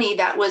to Tunney,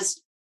 that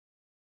was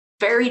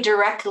very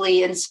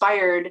directly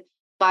inspired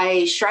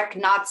by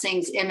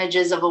Schreck-Notzing's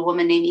images of a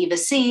woman named Eva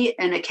C.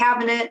 in a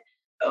cabinet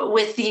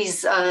with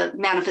these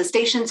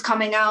manifestations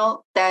coming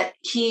out, that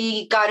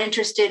he got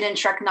interested in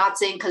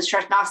Schreck-Notzing because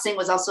Schreck-Notzing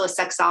was also a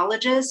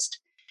sexologist,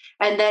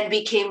 and then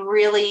became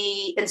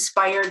really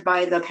inspired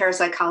by the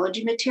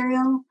parapsychology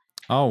material.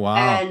 Oh, wow.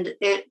 And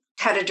it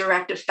had a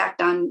direct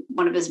effect on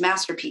one of his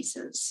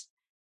masterpieces.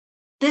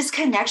 This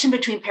connection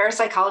between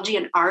parapsychology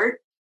and art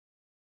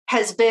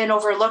has been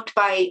overlooked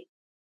by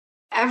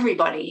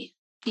everybody.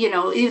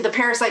 The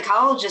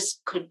parapsychologists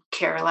could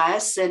care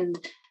less, and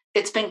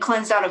it's been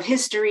cleansed out of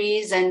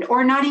histories,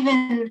 or not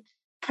even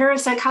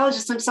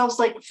parapsychologists themselves,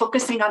 like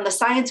focusing on the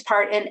science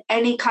part, and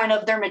any kind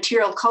of their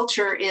material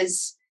culture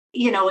is,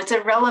 it's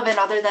irrelevant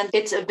other than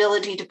its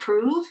ability to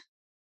prove.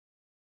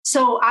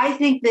 So I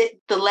think that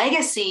the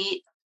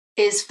legacy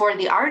is for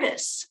the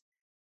artists.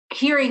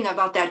 hearing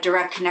about that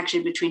direct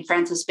connection between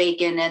Francis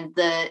Bacon and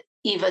the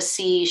Eva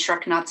C.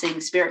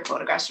 Schrecknotzing spirit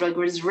photographs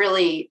was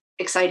really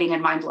exciting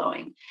and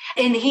mind-blowing.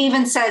 And he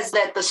even says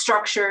that the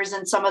structures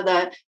and some of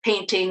the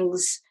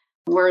paintings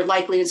were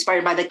likely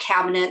inspired by the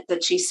cabinet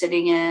that she's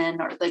sitting in,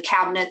 or the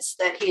cabinets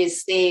that he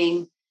is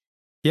seeing.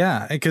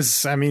 Yeah,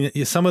 because I mean,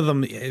 some of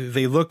them,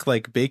 they look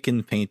like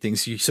Bacon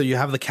paintings. So you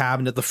have the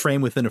cabinet, the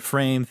frame within a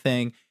frame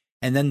thing,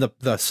 and then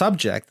the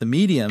subject, the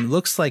medium,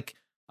 looks like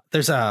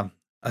there's a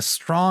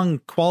strong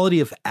quality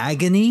of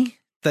agony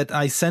that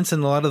I sense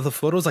in a lot of the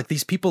photos. Like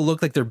these people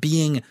look like they're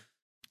being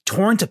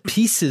torn to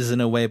pieces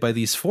in a way by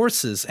these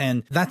forces.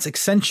 And that's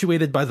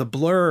accentuated by the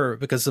blur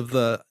because of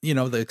the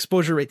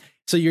exposure rate.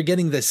 So you're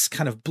getting this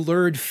kind of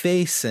blurred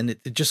face, and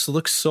it just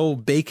looks so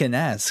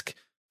Bacon-esque,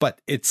 but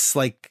it's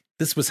like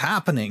this was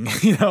happening,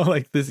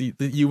 like this,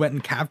 you went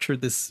and captured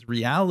this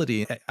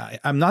reality.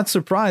 I'm not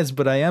surprised,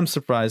 but I am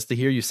surprised to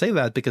hear you say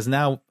that, because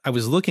now I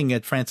was looking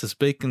at Francis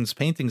Bacon's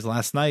paintings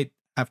last night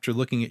after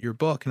looking at your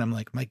book, and I'm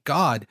like, my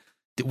God,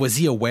 was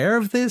he aware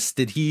of this?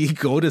 Did he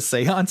go to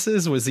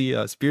seances? Was he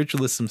a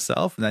spiritualist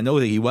himself? And I know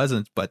that he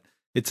wasn't, but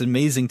it's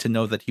amazing to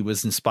know that he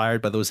was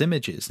inspired by those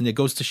images. And it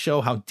goes to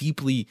show how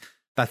deeply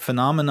that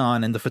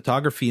phenomenon and the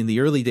photography in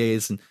the early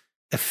days and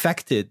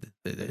affected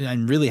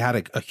and really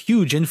had a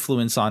huge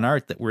influence on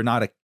art that we're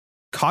not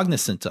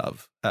cognizant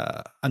of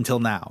until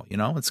now.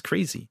 It's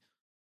crazy.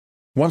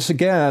 Once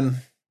again,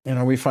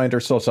 we find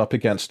ourselves up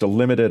against a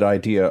limited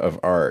idea of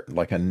art,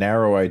 like a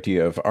narrow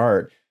idea of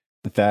art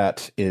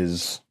that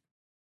is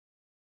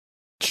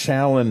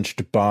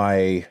challenged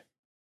by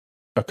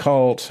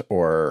occult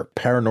or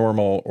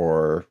paranormal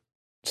or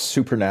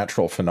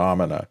supernatural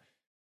phenomena.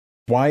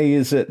 Why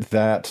is it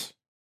that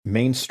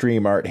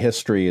mainstream art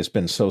history has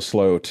been so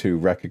slow to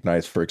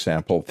recognize, for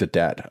example, the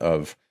debt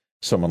of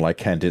someone like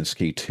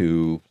Kandinsky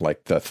to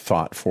like the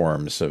thought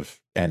forms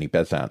of Annie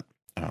Besant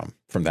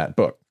from that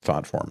book,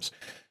 Thought Forms?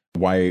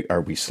 Why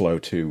are we slow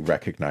to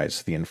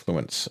recognize the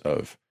influence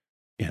of,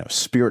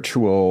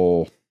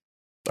 spiritual,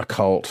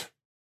 occult,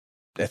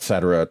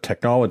 etc.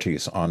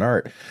 technologies on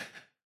art?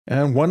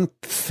 And one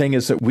thing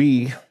is that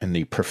we, in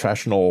the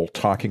professional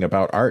talking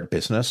about art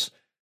business,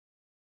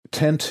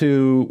 tend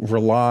to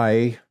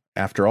rely,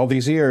 after all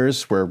these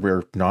years where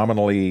we're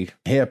nominally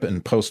hip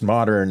and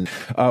postmodern,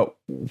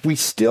 we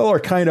still are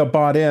kind of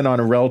bought in on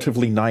a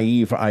relatively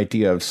naive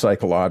idea of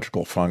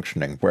psychological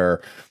functioning,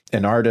 where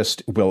an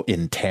artist will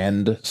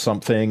intend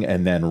something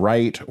and then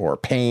write or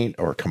paint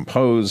or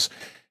compose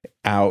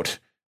out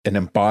an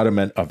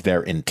embodiment of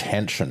their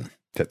intention,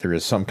 that there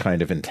is some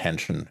kind of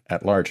intention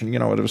at large. And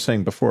what I was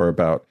saying before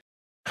about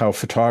how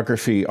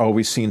photography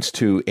always seems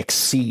to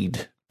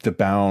exceed the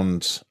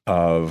bounds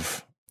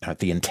of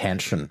the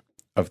intention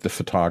of the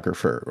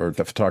photographer, or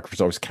the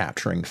photographer's always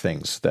capturing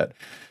things that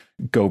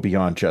go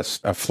beyond just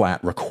a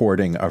flat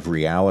recording of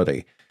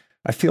reality.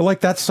 I feel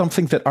like that's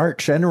something that art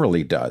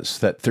generally does,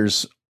 that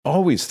there's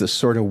always this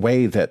sort of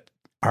way that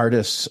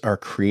artists are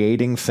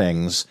creating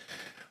things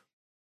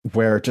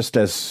where, just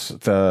as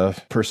the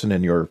person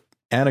in your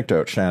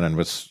anecdote, Shannon,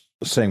 was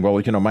saying,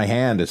 well, my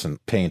hand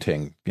isn't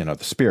painting, the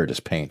spirit is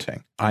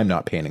painting. I'm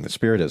not painting, the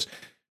spirit is.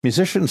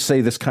 Musicians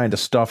say this kind of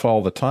stuff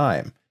all the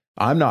time.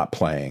 I'm not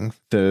playing,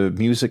 the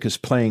music is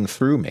playing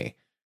through me.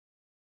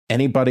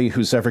 Anybody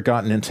who's ever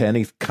gotten into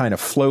any kind of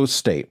flow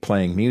state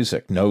playing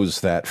music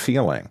knows that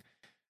feeling.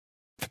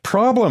 The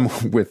problem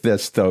with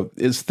this, though,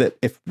 is that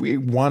if we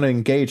want to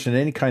engage in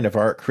any kind of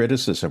art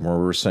criticism where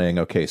we're saying,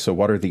 okay, so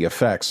what are the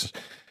effects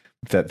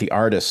that the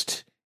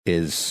artist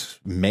is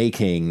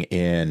making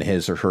in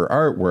his or her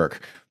artwork,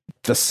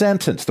 the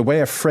sentence, the way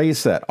I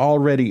phrase that,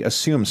 already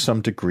assumes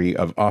some degree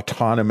of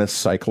autonomous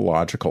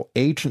psychological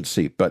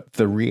agency, but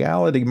the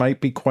reality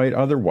might be quite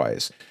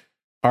otherwise.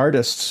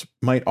 Artists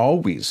might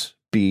always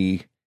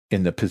be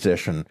in the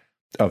position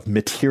of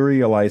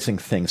materializing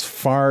things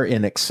far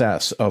in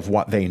excess of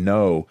what they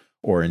know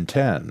or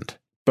intend.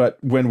 But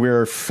when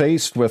we're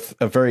faced with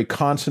a very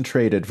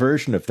concentrated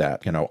version of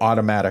that,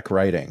 automatic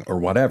writing or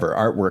whatever,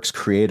 artworks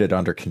created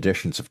under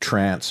conditions of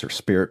trance or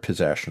spirit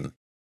possession,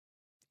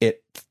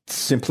 it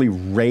simply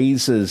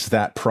raises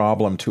that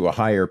problem to a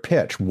higher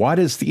pitch. What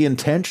is the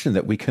intention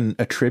that we can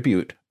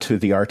attribute to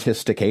the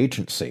artistic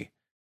agency?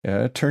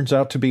 It turns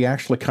out to be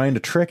actually kind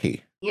of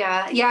tricky.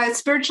 Yeah.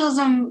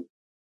 Spiritualism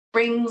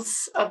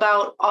brings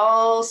about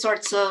all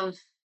sorts of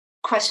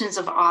questions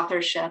of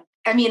authorship.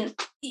 I mean,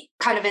 it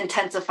kind of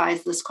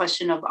intensifies this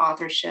question of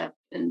authorship.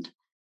 And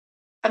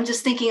I'm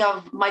just thinking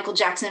of Michael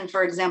Jackson,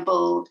 for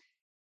example,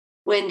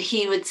 when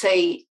he would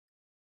say,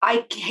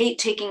 I hate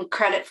taking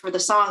credit for the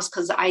songs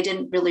because I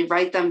didn't really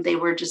write them. They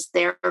were just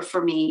there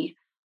for me.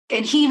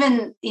 And he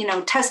even,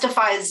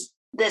 testifies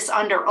this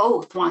under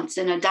oath once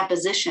in a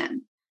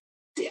deposition.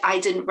 I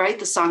didn't write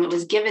the song. It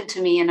was given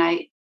to me.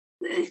 And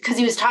because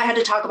he had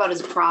to talk about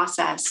his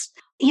process,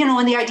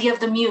 and the idea of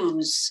the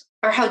muse,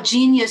 or how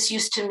genius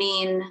used to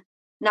mean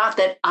not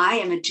that I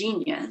am a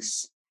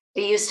genius.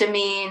 It used to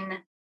mean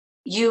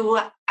you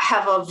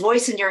have a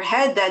voice in your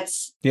head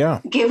that's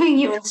giving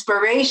you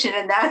inspiration.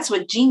 And that's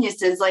what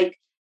genius is like.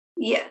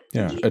 Yeah.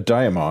 A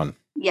daimon.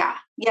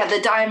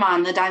 The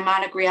daimon, the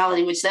daimonic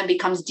reality, which then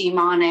becomes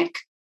demonic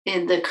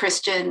in the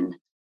Christian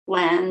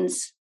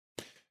lens.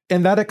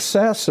 And that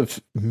excess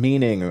of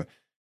meaning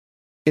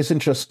isn't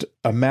just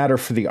a matter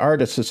for the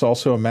artist, it's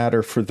also a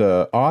matter for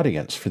the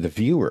audience, for the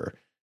viewer.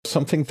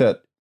 Something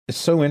that is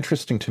so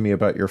interesting to me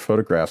about your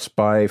photographs,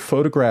 by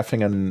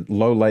photographing in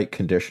low light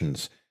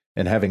conditions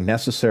and having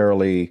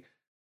necessarily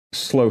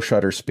slow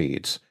shutter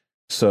speeds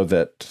so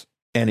that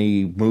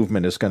any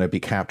movement is going to be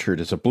captured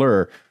as a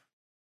blur.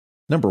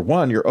 Number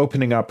one, you're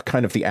opening up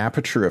kind of the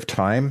aperture of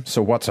time.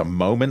 So what's a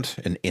moment,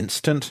 an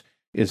instant,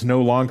 is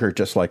no longer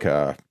just like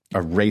a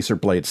razor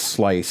blade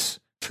slice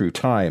through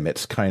time.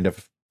 It's kind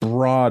of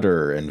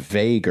broader and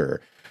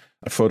vaguer.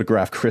 A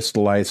photograph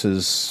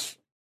crystallizes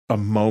a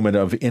moment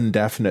of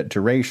indefinite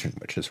duration,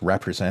 which is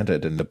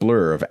represented in the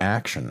blur of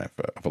action,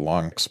 of a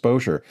long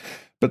exposure.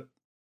 But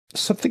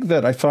something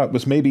that I thought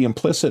was maybe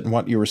implicit in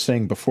what you were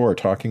saying before,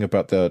 talking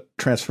about the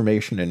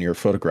transformation in your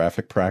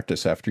photographic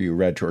practice after you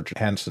read George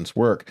Hansen's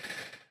work,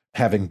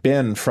 having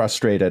been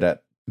frustrated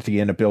at the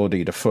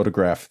inability to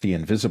photograph the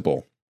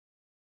invisible,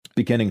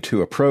 beginning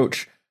to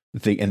approach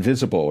the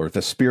invisible or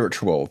the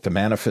spiritual, the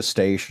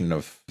manifestation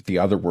of the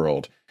other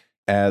world,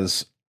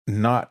 as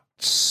not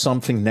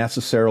something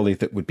necessarily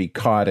that would be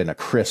caught in a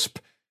crisp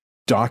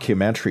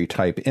documentary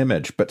type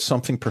image, but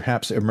something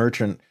perhaps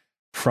emergent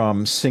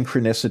from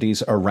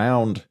synchronicities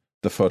around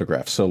the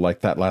photograph. So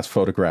like that last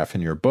photograph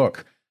in your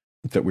book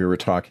that we were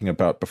talking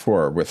about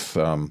before with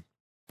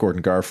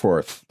Gordon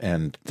Garforth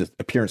and the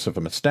appearance of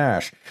a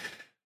mustache.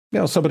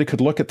 Somebody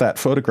could look at that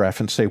photograph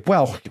and say,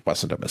 well, it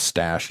wasn't a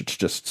mustache. It's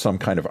just some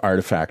kind of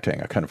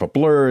artifacting, a kind of a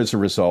blur as a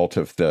result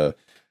of the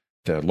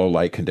low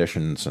light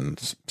conditions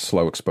and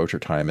slow exposure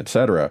time,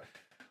 etc.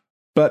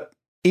 But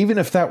even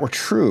if that were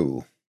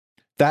true,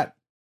 that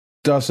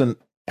doesn't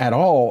at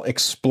all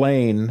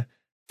explain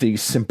the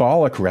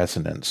symbolic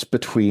resonance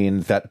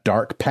between that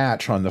dark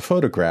patch on the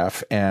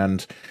photograph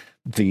and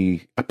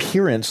the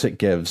appearance it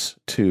gives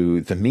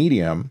to the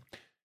medium.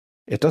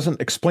 It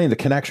doesn't explain the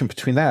connection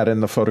between that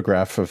and the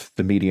photograph of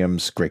the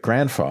medium's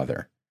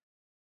great-grandfather.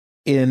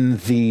 In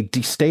the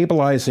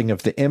destabilizing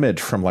of the image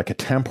from like a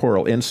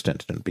temporal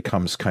instant and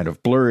becomes kind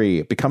of blurry,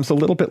 it becomes a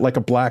little bit like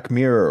a black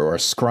mirror or a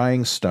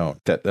scrying stone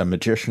that a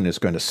magician is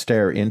going to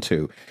stare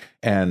into.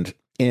 And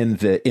in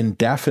the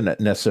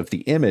indefiniteness of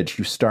the image,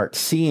 you start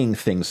seeing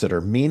things that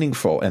are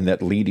meaningful and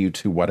that lead you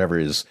to whatever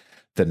is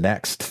the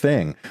next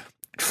thing.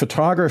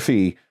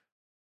 Photography,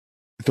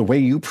 the way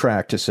you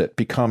practice it,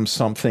 becomes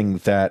something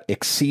that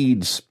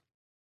exceeds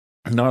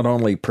not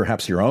only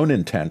perhaps your own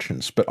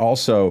intentions, but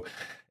also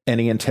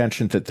any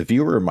intention that the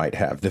viewer might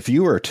have. The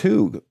viewer,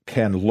 too,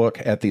 can look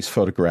at these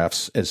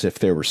photographs as if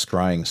they were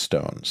scrying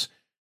stones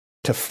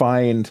to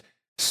find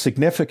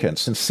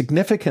significance. And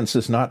significance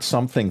is not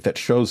something that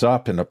shows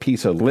up in a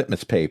piece of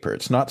litmus paper.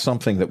 It's not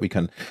something that we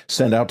can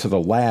send out to the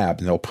lab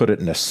and they'll put it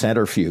in a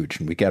centrifuge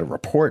and we get a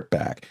report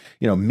back.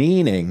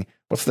 Meaning,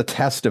 what's the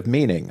test of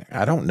meaning?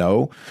 I don't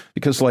know.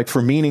 Because like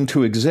for meaning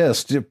to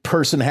exist, a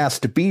person has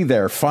to be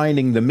there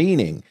finding the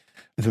meaning.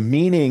 The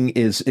meaning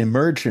is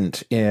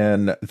emergent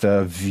in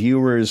the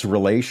viewer's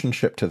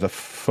relationship to the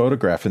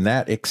photograph, and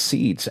that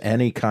exceeds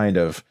any kind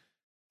of,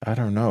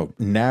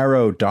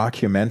 narrow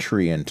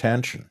documentary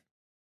intention.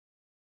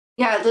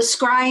 Yeah, the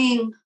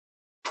scrying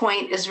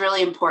point is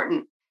really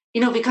important,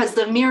 because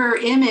the mirror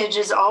image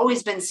has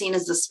always been seen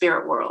as the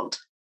spirit world.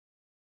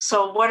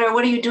 So what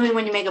are you doing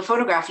when you make a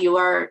photograph? You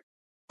are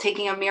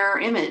taking a mirror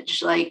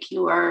image, like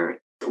you are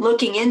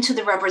looking into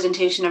the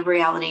representation of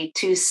reality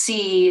to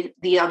see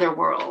the other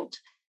world,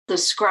 the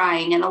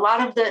scrying. And a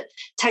lot of the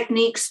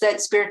techniques that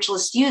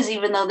spiritualists use,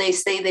 even though they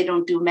say they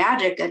don't do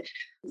magic,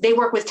 they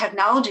work with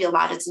technology a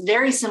lot. It's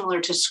very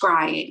similar to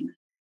scrying.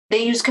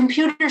 They use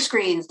computer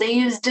screens, they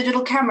use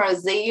digital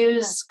cameras, they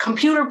use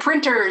computer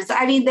printers.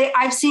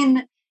 I've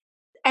seen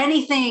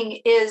anything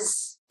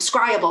is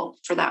scryable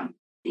for them.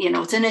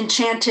 It's an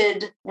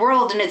enchanted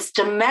world, and it's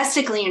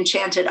domestically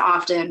enchanted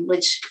often,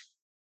 which,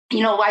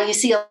 why you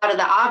see a lot of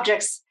the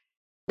objects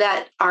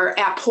that are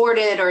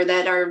apported or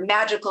that are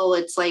magical.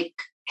 It's like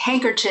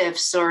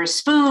handkerchiefs or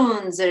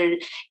spoons, or,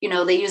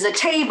 they use a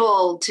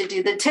table to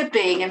do the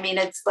tipping.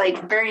 It's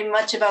like very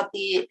much about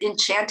the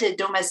enchanted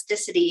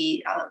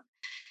domesticity.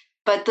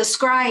 But the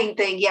scrying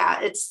thing,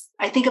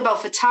 I think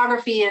about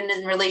photography and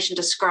in relation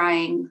to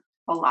scrying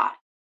a lot.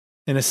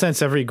 In a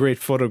sense, every great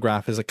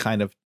photograph is a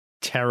kind of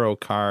tarot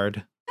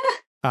card,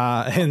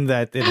 in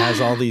that it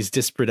has all these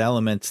disparate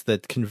elements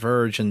that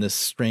converge in this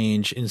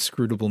strange,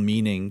 inscrutable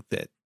meaning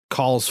that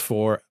calls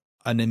for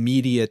an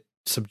immediate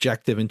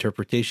subjective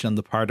interpretation on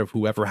the part of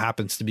whoever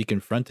happens to be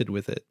confronted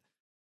with it.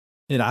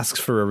 It asks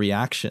for a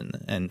reaction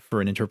and for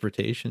an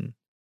interpretation.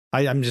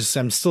 I'm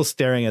still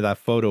staring at that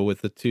photo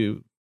with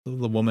the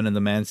woman and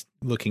the man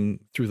looking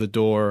through the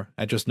door.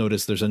 I just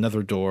noticed there's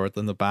another door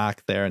in the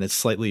back there, and it's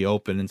slightly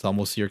open. It's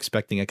almost you're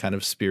expecting a kind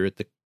of spirit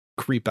to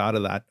creep out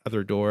of that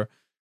other door.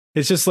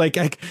 It's just like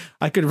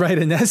I could write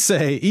an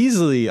essay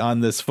easily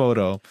on this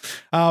photo,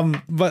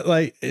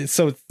 but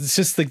so it's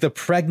just like the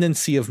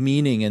pregnancy of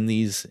meaning in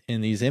these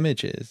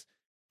images,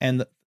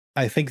 and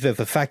I think that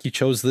the fact you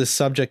chose this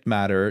subject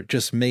matter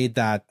just made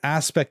that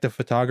aspect of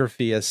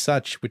photography as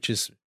such, which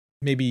is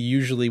maybe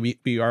usually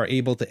we are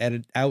able to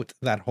edit out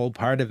that whole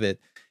part of it.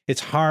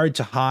 It's hard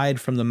to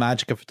hide from the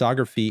magic of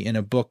photography in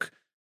a book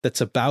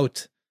that's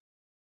about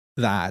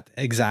that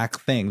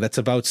exact thing, that's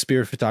about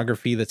spirit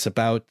photography, that's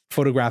about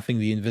photographing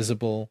the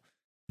invisible.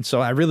 And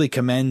so I really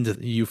commend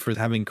you for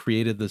having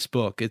created this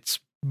book. It's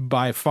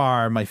by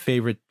far my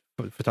favorite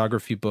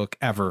photography book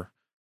ever.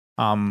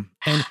 And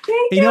thank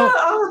you.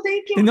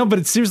 Thank you. No, but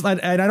it's seriously,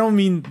 and I don't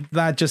mean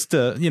that just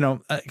to,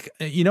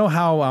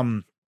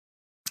 how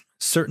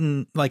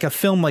certain, like a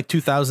film like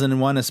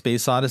 2001: A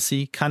Space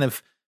Odyssey kind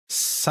of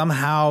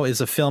somehow is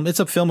a film. It's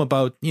a film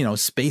about,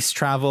 space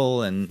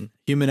travel and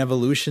human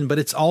evolution, but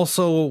it's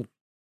also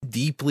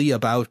deeply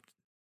about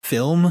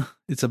film.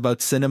 It's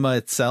about cinema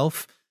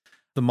itself,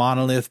 the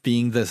monolith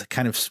being the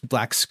kind of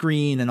black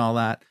screen and all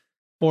that.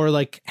 Or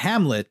like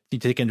Hamlet, you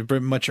take a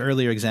much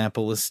earlier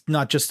example, is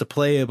not just a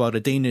play about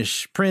a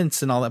Danish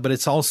prince and all that, but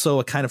it's also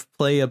a kind of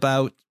play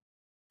about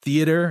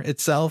theater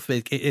itself.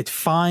 It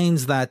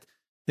finds that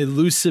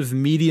elusive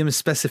medium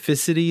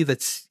specificity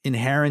that's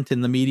inherent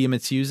in the medium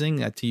it's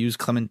using, to use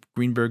Clement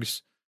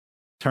Greenberg's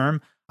term.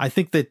 I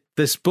think that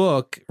this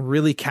book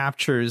really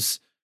captures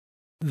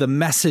the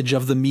message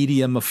of the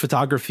medium of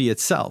photography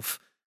itself.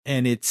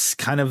 And it's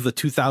kind of the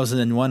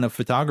 2001 of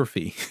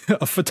photography,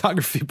 of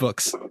photography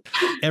books.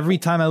 Every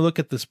time I look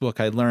at this book,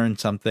 I learn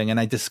something and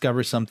I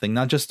discover something,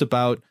 not just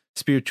about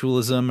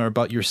spiritualism or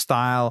about your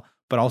style,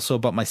 but also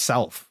about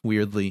myself,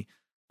 weirdly,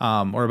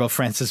 or about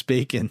Francis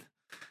Bacon.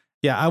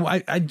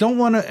 Yeah, I don't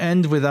want to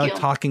end without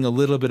talking a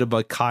little bit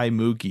about Kai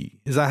Mügge.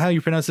 Is that how you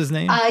pronounce his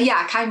name?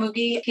 Yeah, Kai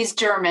Mügge. He's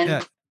German.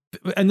 Yeah.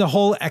 And the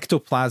whole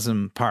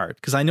ectoplasm part,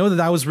 because I know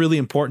that was really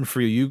important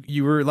for you.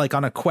 You were like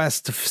on a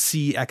quest to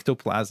see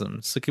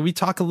ectoplasm. So can we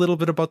talk a little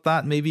bit about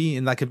that maybe?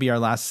 And that could be our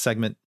last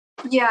segment.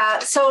 Yeah.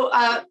 So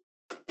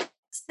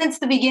since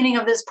the beginning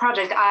of this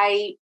project,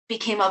 I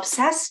became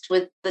obsessed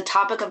with the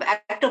topic of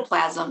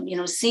ectoplasm,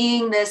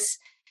 seeing this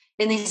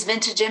in these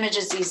vintage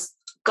images, these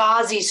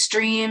gauzy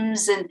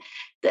streams and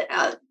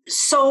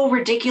so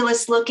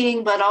ridiculous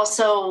looking, but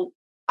also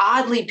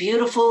oddly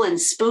beautiful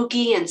and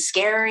spooky and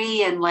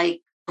scary and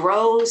like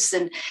gross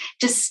and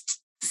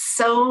just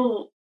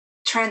so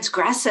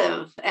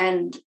transgressive.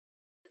 And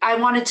I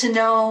wanted to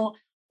know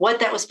what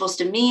that was supposed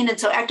to mean. And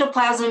so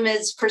ectoplasm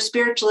is, for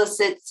spiritualists,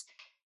 it's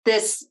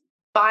this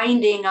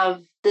binding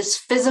of this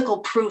physical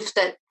proof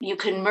that you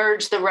can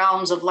merge the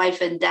realms of life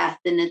and death.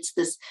 And it's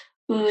this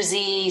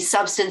oozy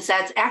substance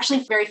that's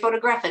actually very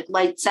photographic,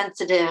 light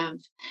sensitive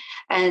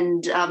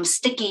and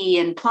sticky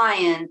and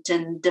pliant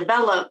and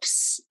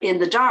develops in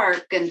the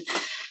dark. And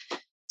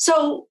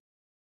so,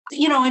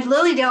 in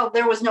Lilydale,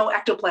 there was no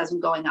ectoplasm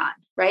going on,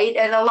 right?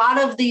 And a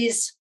lot of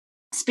these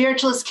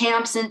spiritualist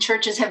camps and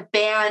churches have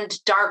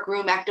banned dark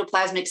room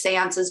ectoplasmic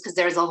seances because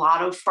there's a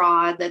lot of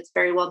fraud that's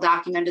very well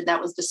documented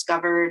that was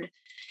discovered.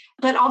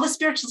 But all the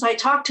spiritualists I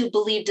talked to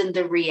believed in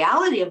the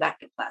reality of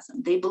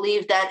ectoplasm. They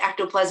believed that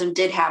ectoplasm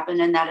did happen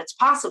and that it's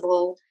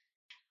possible.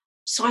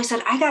 So I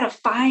said, I got to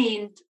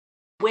find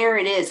where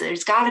it is.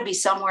 There's got to be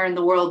somewhere in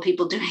the world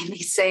people doing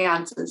these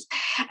seances.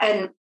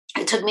 And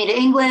it took me to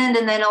England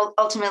and then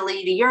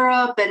ultimately to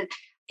Europe. And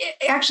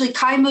actually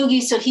Kai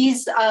Mügge, so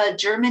he's a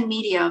German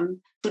medium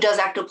who does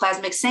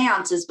ectoplasmic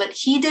seances, but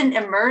he didn't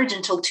emerge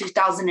until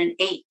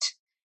 2008.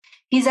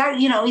 He's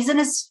in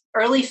his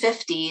early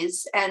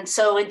 50s. And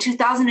so in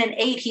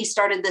 2008, he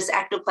started this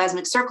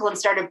ectoplasmic circle and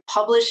started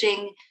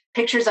publishing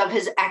pictures of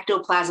his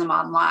ectoplasm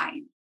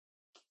online.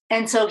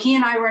 And so he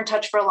and I were in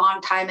touch for a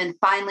long time. And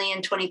finally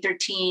in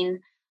 2013,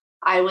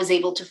 I was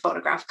able to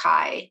photograph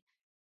Kai.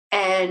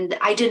 And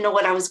I didn't know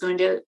what I was going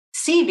to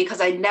see because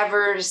I'd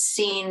never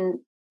seen,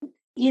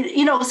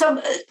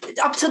 some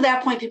up to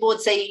that point, people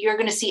would say, you're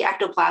going to see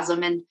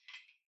ectoplasm. And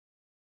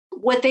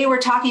what they were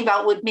talking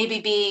about would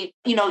maybe be,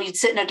 you'd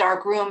sit in a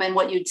dark room and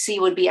what you'd see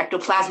would be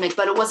ectoplasmic,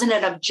 but it wasn't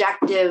an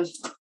objective,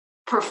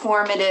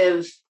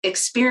 performative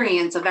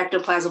experience of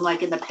ectoplasm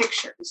like in the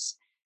pictures.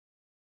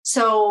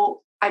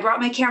 So I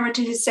brought my camera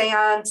to his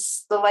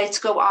seance. The lights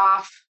go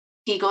off.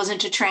 He goes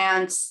into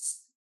trance.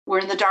 We're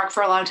in the dark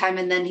for a long time.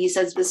 And then he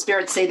says, the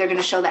spirits say they're going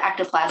to show the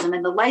ectoplasm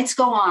and the lights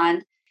go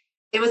on.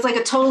 It was like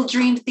a total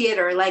dream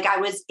theater. Like I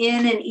was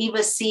in an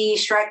Eva C.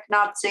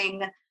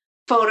 Schreck-Notzing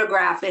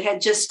photograph. It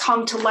had just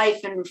come to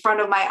life in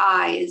front of my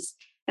eyes.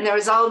 And there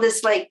was all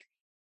this like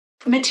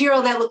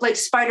material that looked like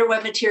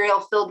spiderweb material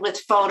filled with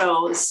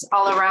photos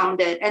all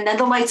around it. And then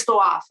the lights go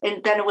off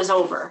and then it was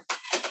over.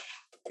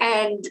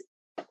 And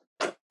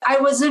I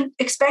wasn't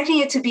expecting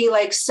it to be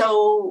like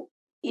so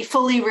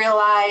fully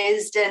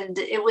realized. And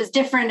it was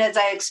different as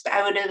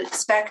I would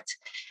expect.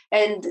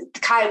 And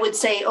Kai would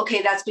say,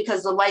 okay, that's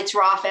because the lights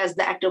were off as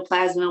the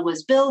ectoplasm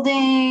was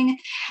building.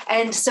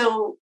 And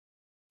so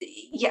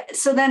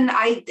then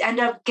I end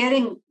up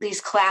getting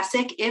these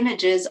classic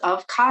images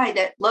of Kai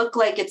that look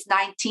like it's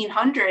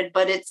 1900,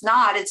 but it's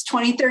not. It's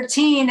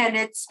 2013,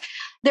 and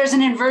there's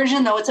an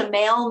inversion, though. It's a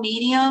male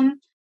medium.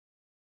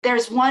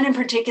 There's one in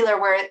particular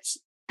where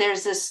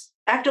there's this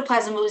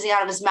ectoplasm oozing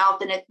out of his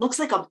mouth, and it looks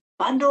like a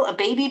bundle, a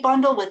baby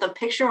bundle with a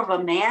picture of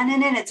a man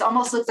in it. It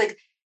almost looks like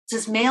it's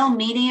this male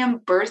medium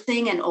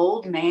birthing an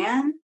old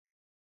man.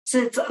 So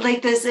it's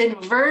like this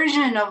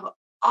inversion of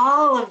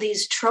all of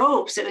these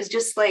tropes. It was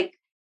just like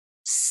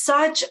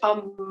such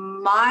a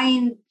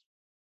mind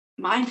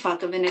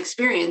fuck of an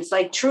experience,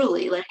 like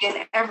truly, like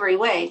in every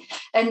way.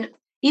 And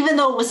even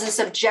though it was a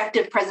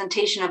subjective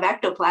presentation of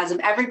ectoplasm,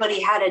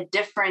 everybody had a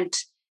different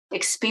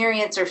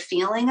experience or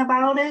feeling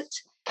about it.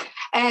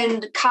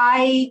 And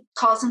Kai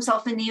calls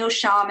himself a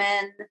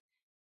neo-shaman.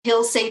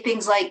 He'll say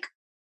things like,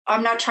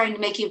 I'm not trying to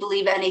make you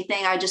believe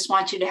anything. I just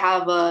want you to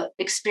have a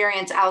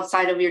experience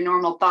outside of your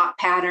normal thought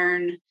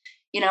pattern.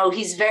 You know,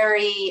 he's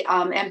very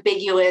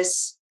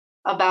ambiguous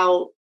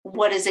about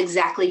what is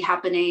exactly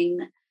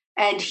happening.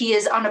 And he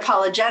is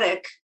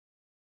unapologetic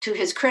to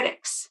his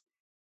critics.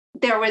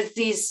 There was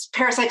these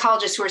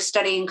parapsychologists who were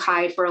studying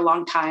Kai for a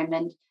long time,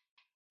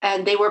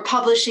 and they were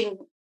publishing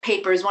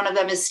papers. One of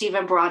them is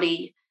Stephen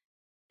Brody,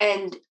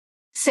 and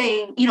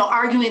saying, you know,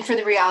 arguing for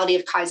the reality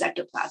of Kai's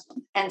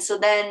ectoplasm. And so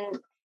then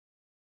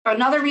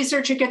another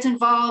researcher gets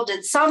involved,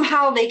 and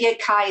somehow they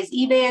get Kai's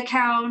eBay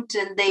account,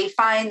 and they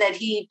find that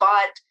he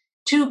bought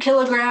 2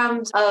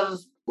 kilograms of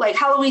like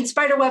Halloween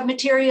spiderweb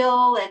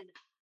material, and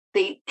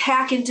they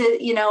hack into,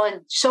 you know,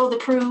 and show the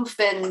proof.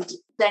 And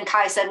then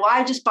Kai said, well,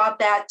 I just bought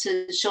that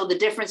to show the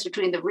difference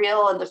between the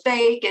real and the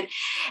fake. And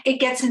it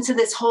gets into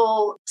this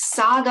whole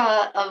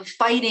saga of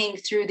fighting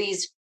through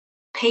these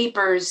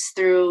papers,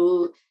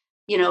 through,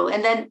 you know,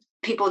 and then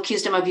people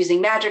accused him of using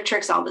magic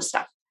tricks, all this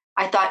stuff.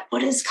 I thought,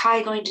 what is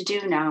Kai going to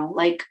do now?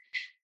 Like,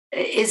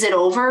 is it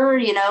over?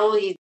 You know,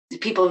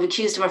 people have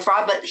accused him of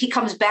fraud, but he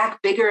comes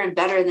back bigger and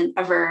better than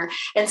ever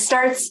and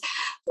starts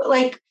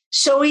like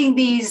showing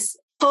these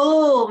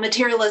full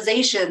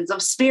materializations of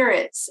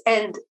spirits.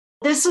 And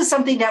this was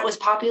something that was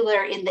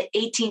popular in the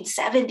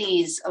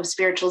 1870s of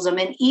spiritualism.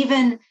 And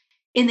even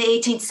in the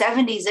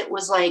 1870s, it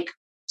was like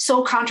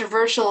so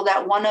controversial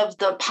that one of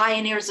the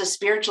pioneers of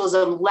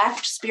spiritualism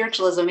left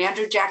spiritualism.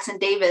 Andrew Jackson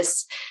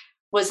Davis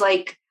was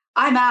like,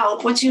 I'm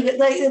out. Once you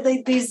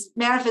like these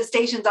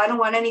manifestations, I don't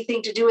want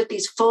anything to do with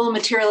these full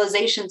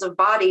materializations of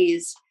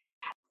bodies.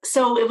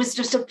 So it was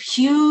just a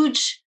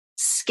huge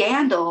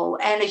scandal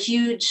and a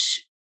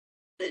huge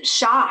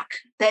shock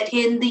that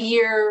in the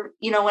year,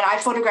 you know, when I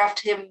photographed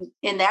him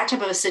in that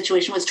type of a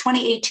situation was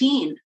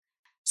 2018.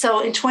 So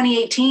in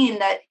 2018,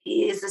 that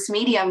is this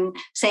medium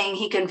saying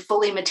he can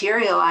fully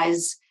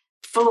materialize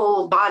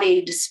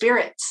full-bodied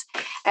spirits.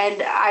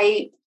 And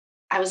I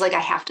was like, I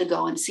have to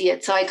go and see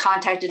it. So I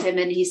contacted him,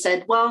 and he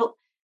said, well,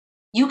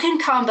 you can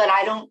come, but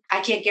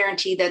I can't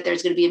guarantee that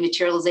there's going to be a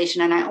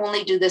materialization. And I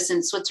only do this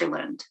in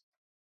Switzerland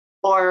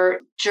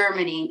or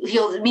Germany.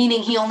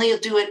 Meaning he only will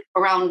do it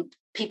around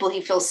people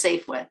he feels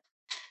safe with.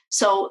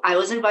 So I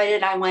was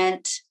invited, I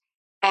went,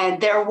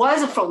 and there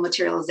was a full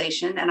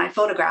materialization, and I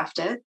photographed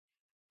it.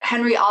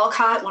 Henry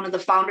Alcott, one of the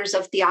founders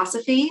of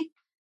Theosophy,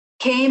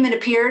 came and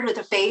appeared with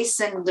a face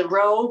and the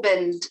robe,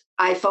 and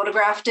I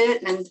photographed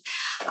it. And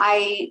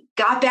I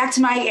got back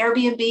to my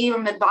Airbnb.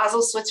 I'm in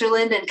Basel,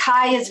 Switzerland, and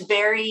Kai is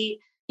very,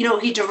 you know,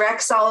 he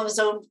directs all of his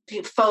own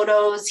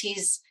photos.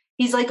 He's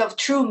like a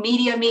true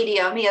media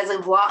medium. He has a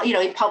lot, you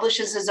know, he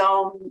publishes his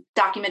own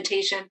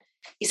documentation.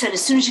 He said,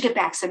 as soon as you get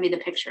back, send me the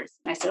pictures.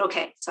 And I said,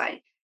 okay. So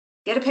I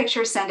get a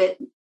picture, send it.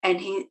 And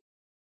he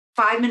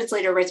 5 minutes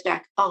later writes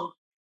back, oh,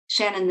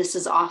 Shannon, this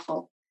is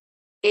awful.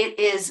 It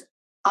is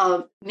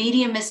a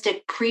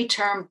mediumistic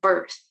preterm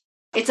birth.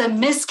 It's a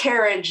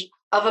miscarriage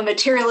of a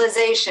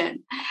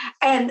materialization.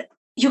 And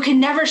you can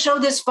never show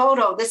this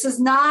photo. This is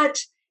not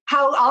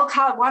how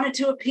Alcott wanted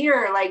to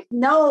appear. Like,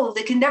 no,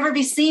 they can never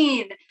be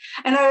seen.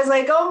 And I was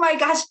like, oh my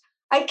gosh,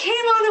 I came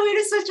all the way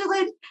to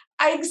Switzerland.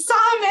 I saw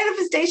a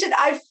manifestation.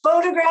 I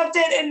photographed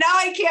it, and now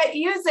I can't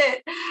use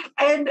it.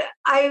 And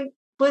I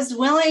was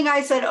willing.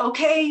 I said,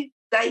 okay,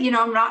 that, you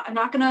know, I'm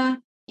not going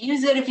to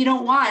use it if you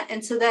don't want.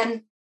 And so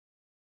then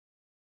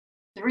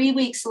 3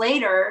 weeks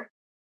later,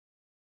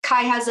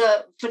 Kai has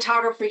a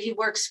photographer he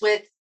works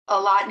with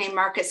a lot named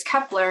Marcus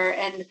Kepler.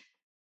 And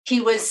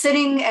he was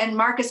sitting, and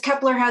Marcus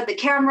Kepler had the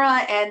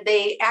camera, and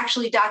they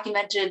actually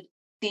documented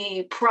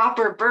the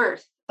proper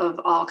birth of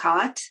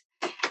Alcott.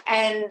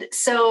 And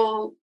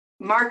so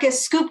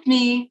Marcus scooped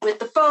me with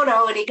the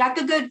photo, and he got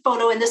the good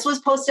photo. And this was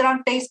posted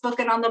on Facebook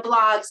and on the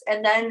blogs.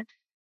 And then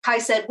Kai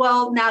said,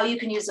 well, now you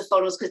can use the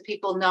photos because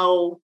people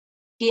know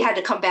he had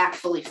to come back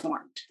fully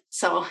formed.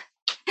 So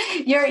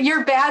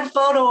your bad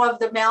photo of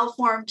the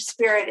malformed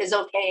spirit is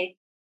okay.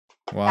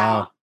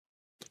 Wow.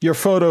 Your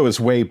photo is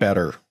way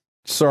better.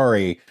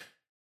 Sorry.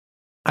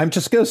 I'm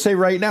just going to say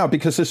right now,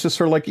 because it's just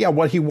sort of like, yeah,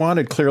 what he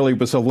wanted clearly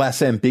was a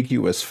less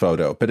ambiguous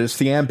photo, but it's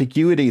the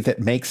ambiguity that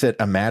makes it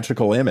a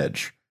magical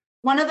image.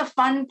 One of the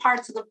fun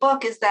parts of the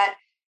book is that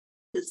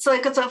it's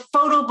like it's a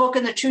photo book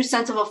in the true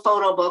sense of a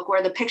photo book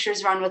where the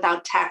pictures run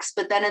without text.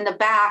 But then in the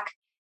back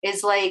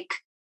is like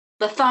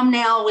the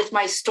thumbnail with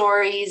my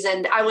stories.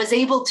 And I was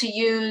able to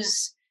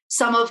use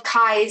some of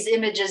Kai's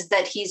images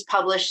that he's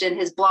published in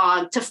his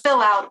blog to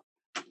fill out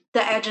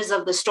the edges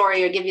of the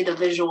story or give you the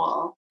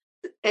visual.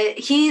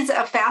 he's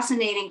a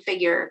fascinating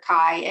figure,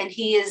 Kai, and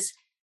he is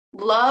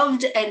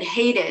loved and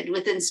hated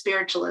within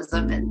spiritualism.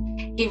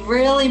 And he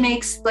really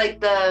makes like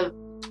the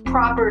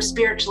proper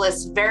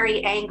spiritualists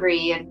very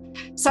angry.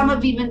 And some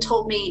have even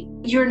told me,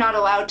 you're not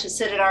allowed to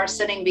sit at our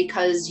sitting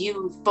because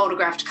you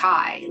photographed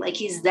Kai. Like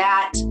he's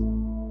that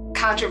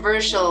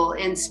controversial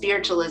in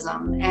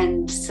spiritualism.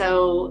 And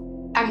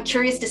so I'm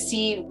curious to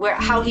see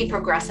how he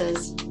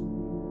progresses.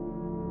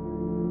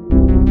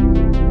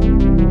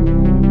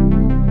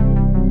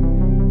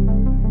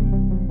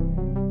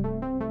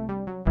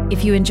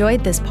 If you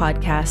enjoyed this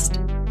podcast,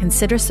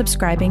 consider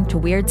subscribing to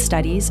Weird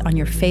Studies on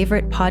your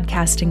favorite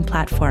podcasting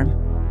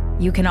platform.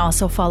 You can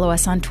also follow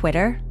us on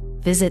Twitter,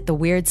 visit the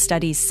Weird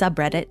Studies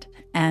subreddit,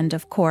 and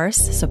of course,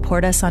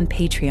 support us on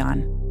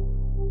Patreon.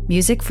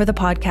 Music for the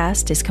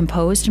podcast is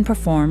composed and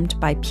performed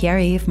by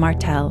Pierre-Yves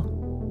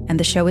Martel, and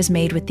the show is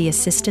made with the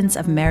assistance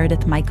of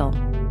Meredith Michael.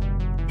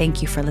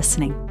 Thank you for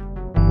listening.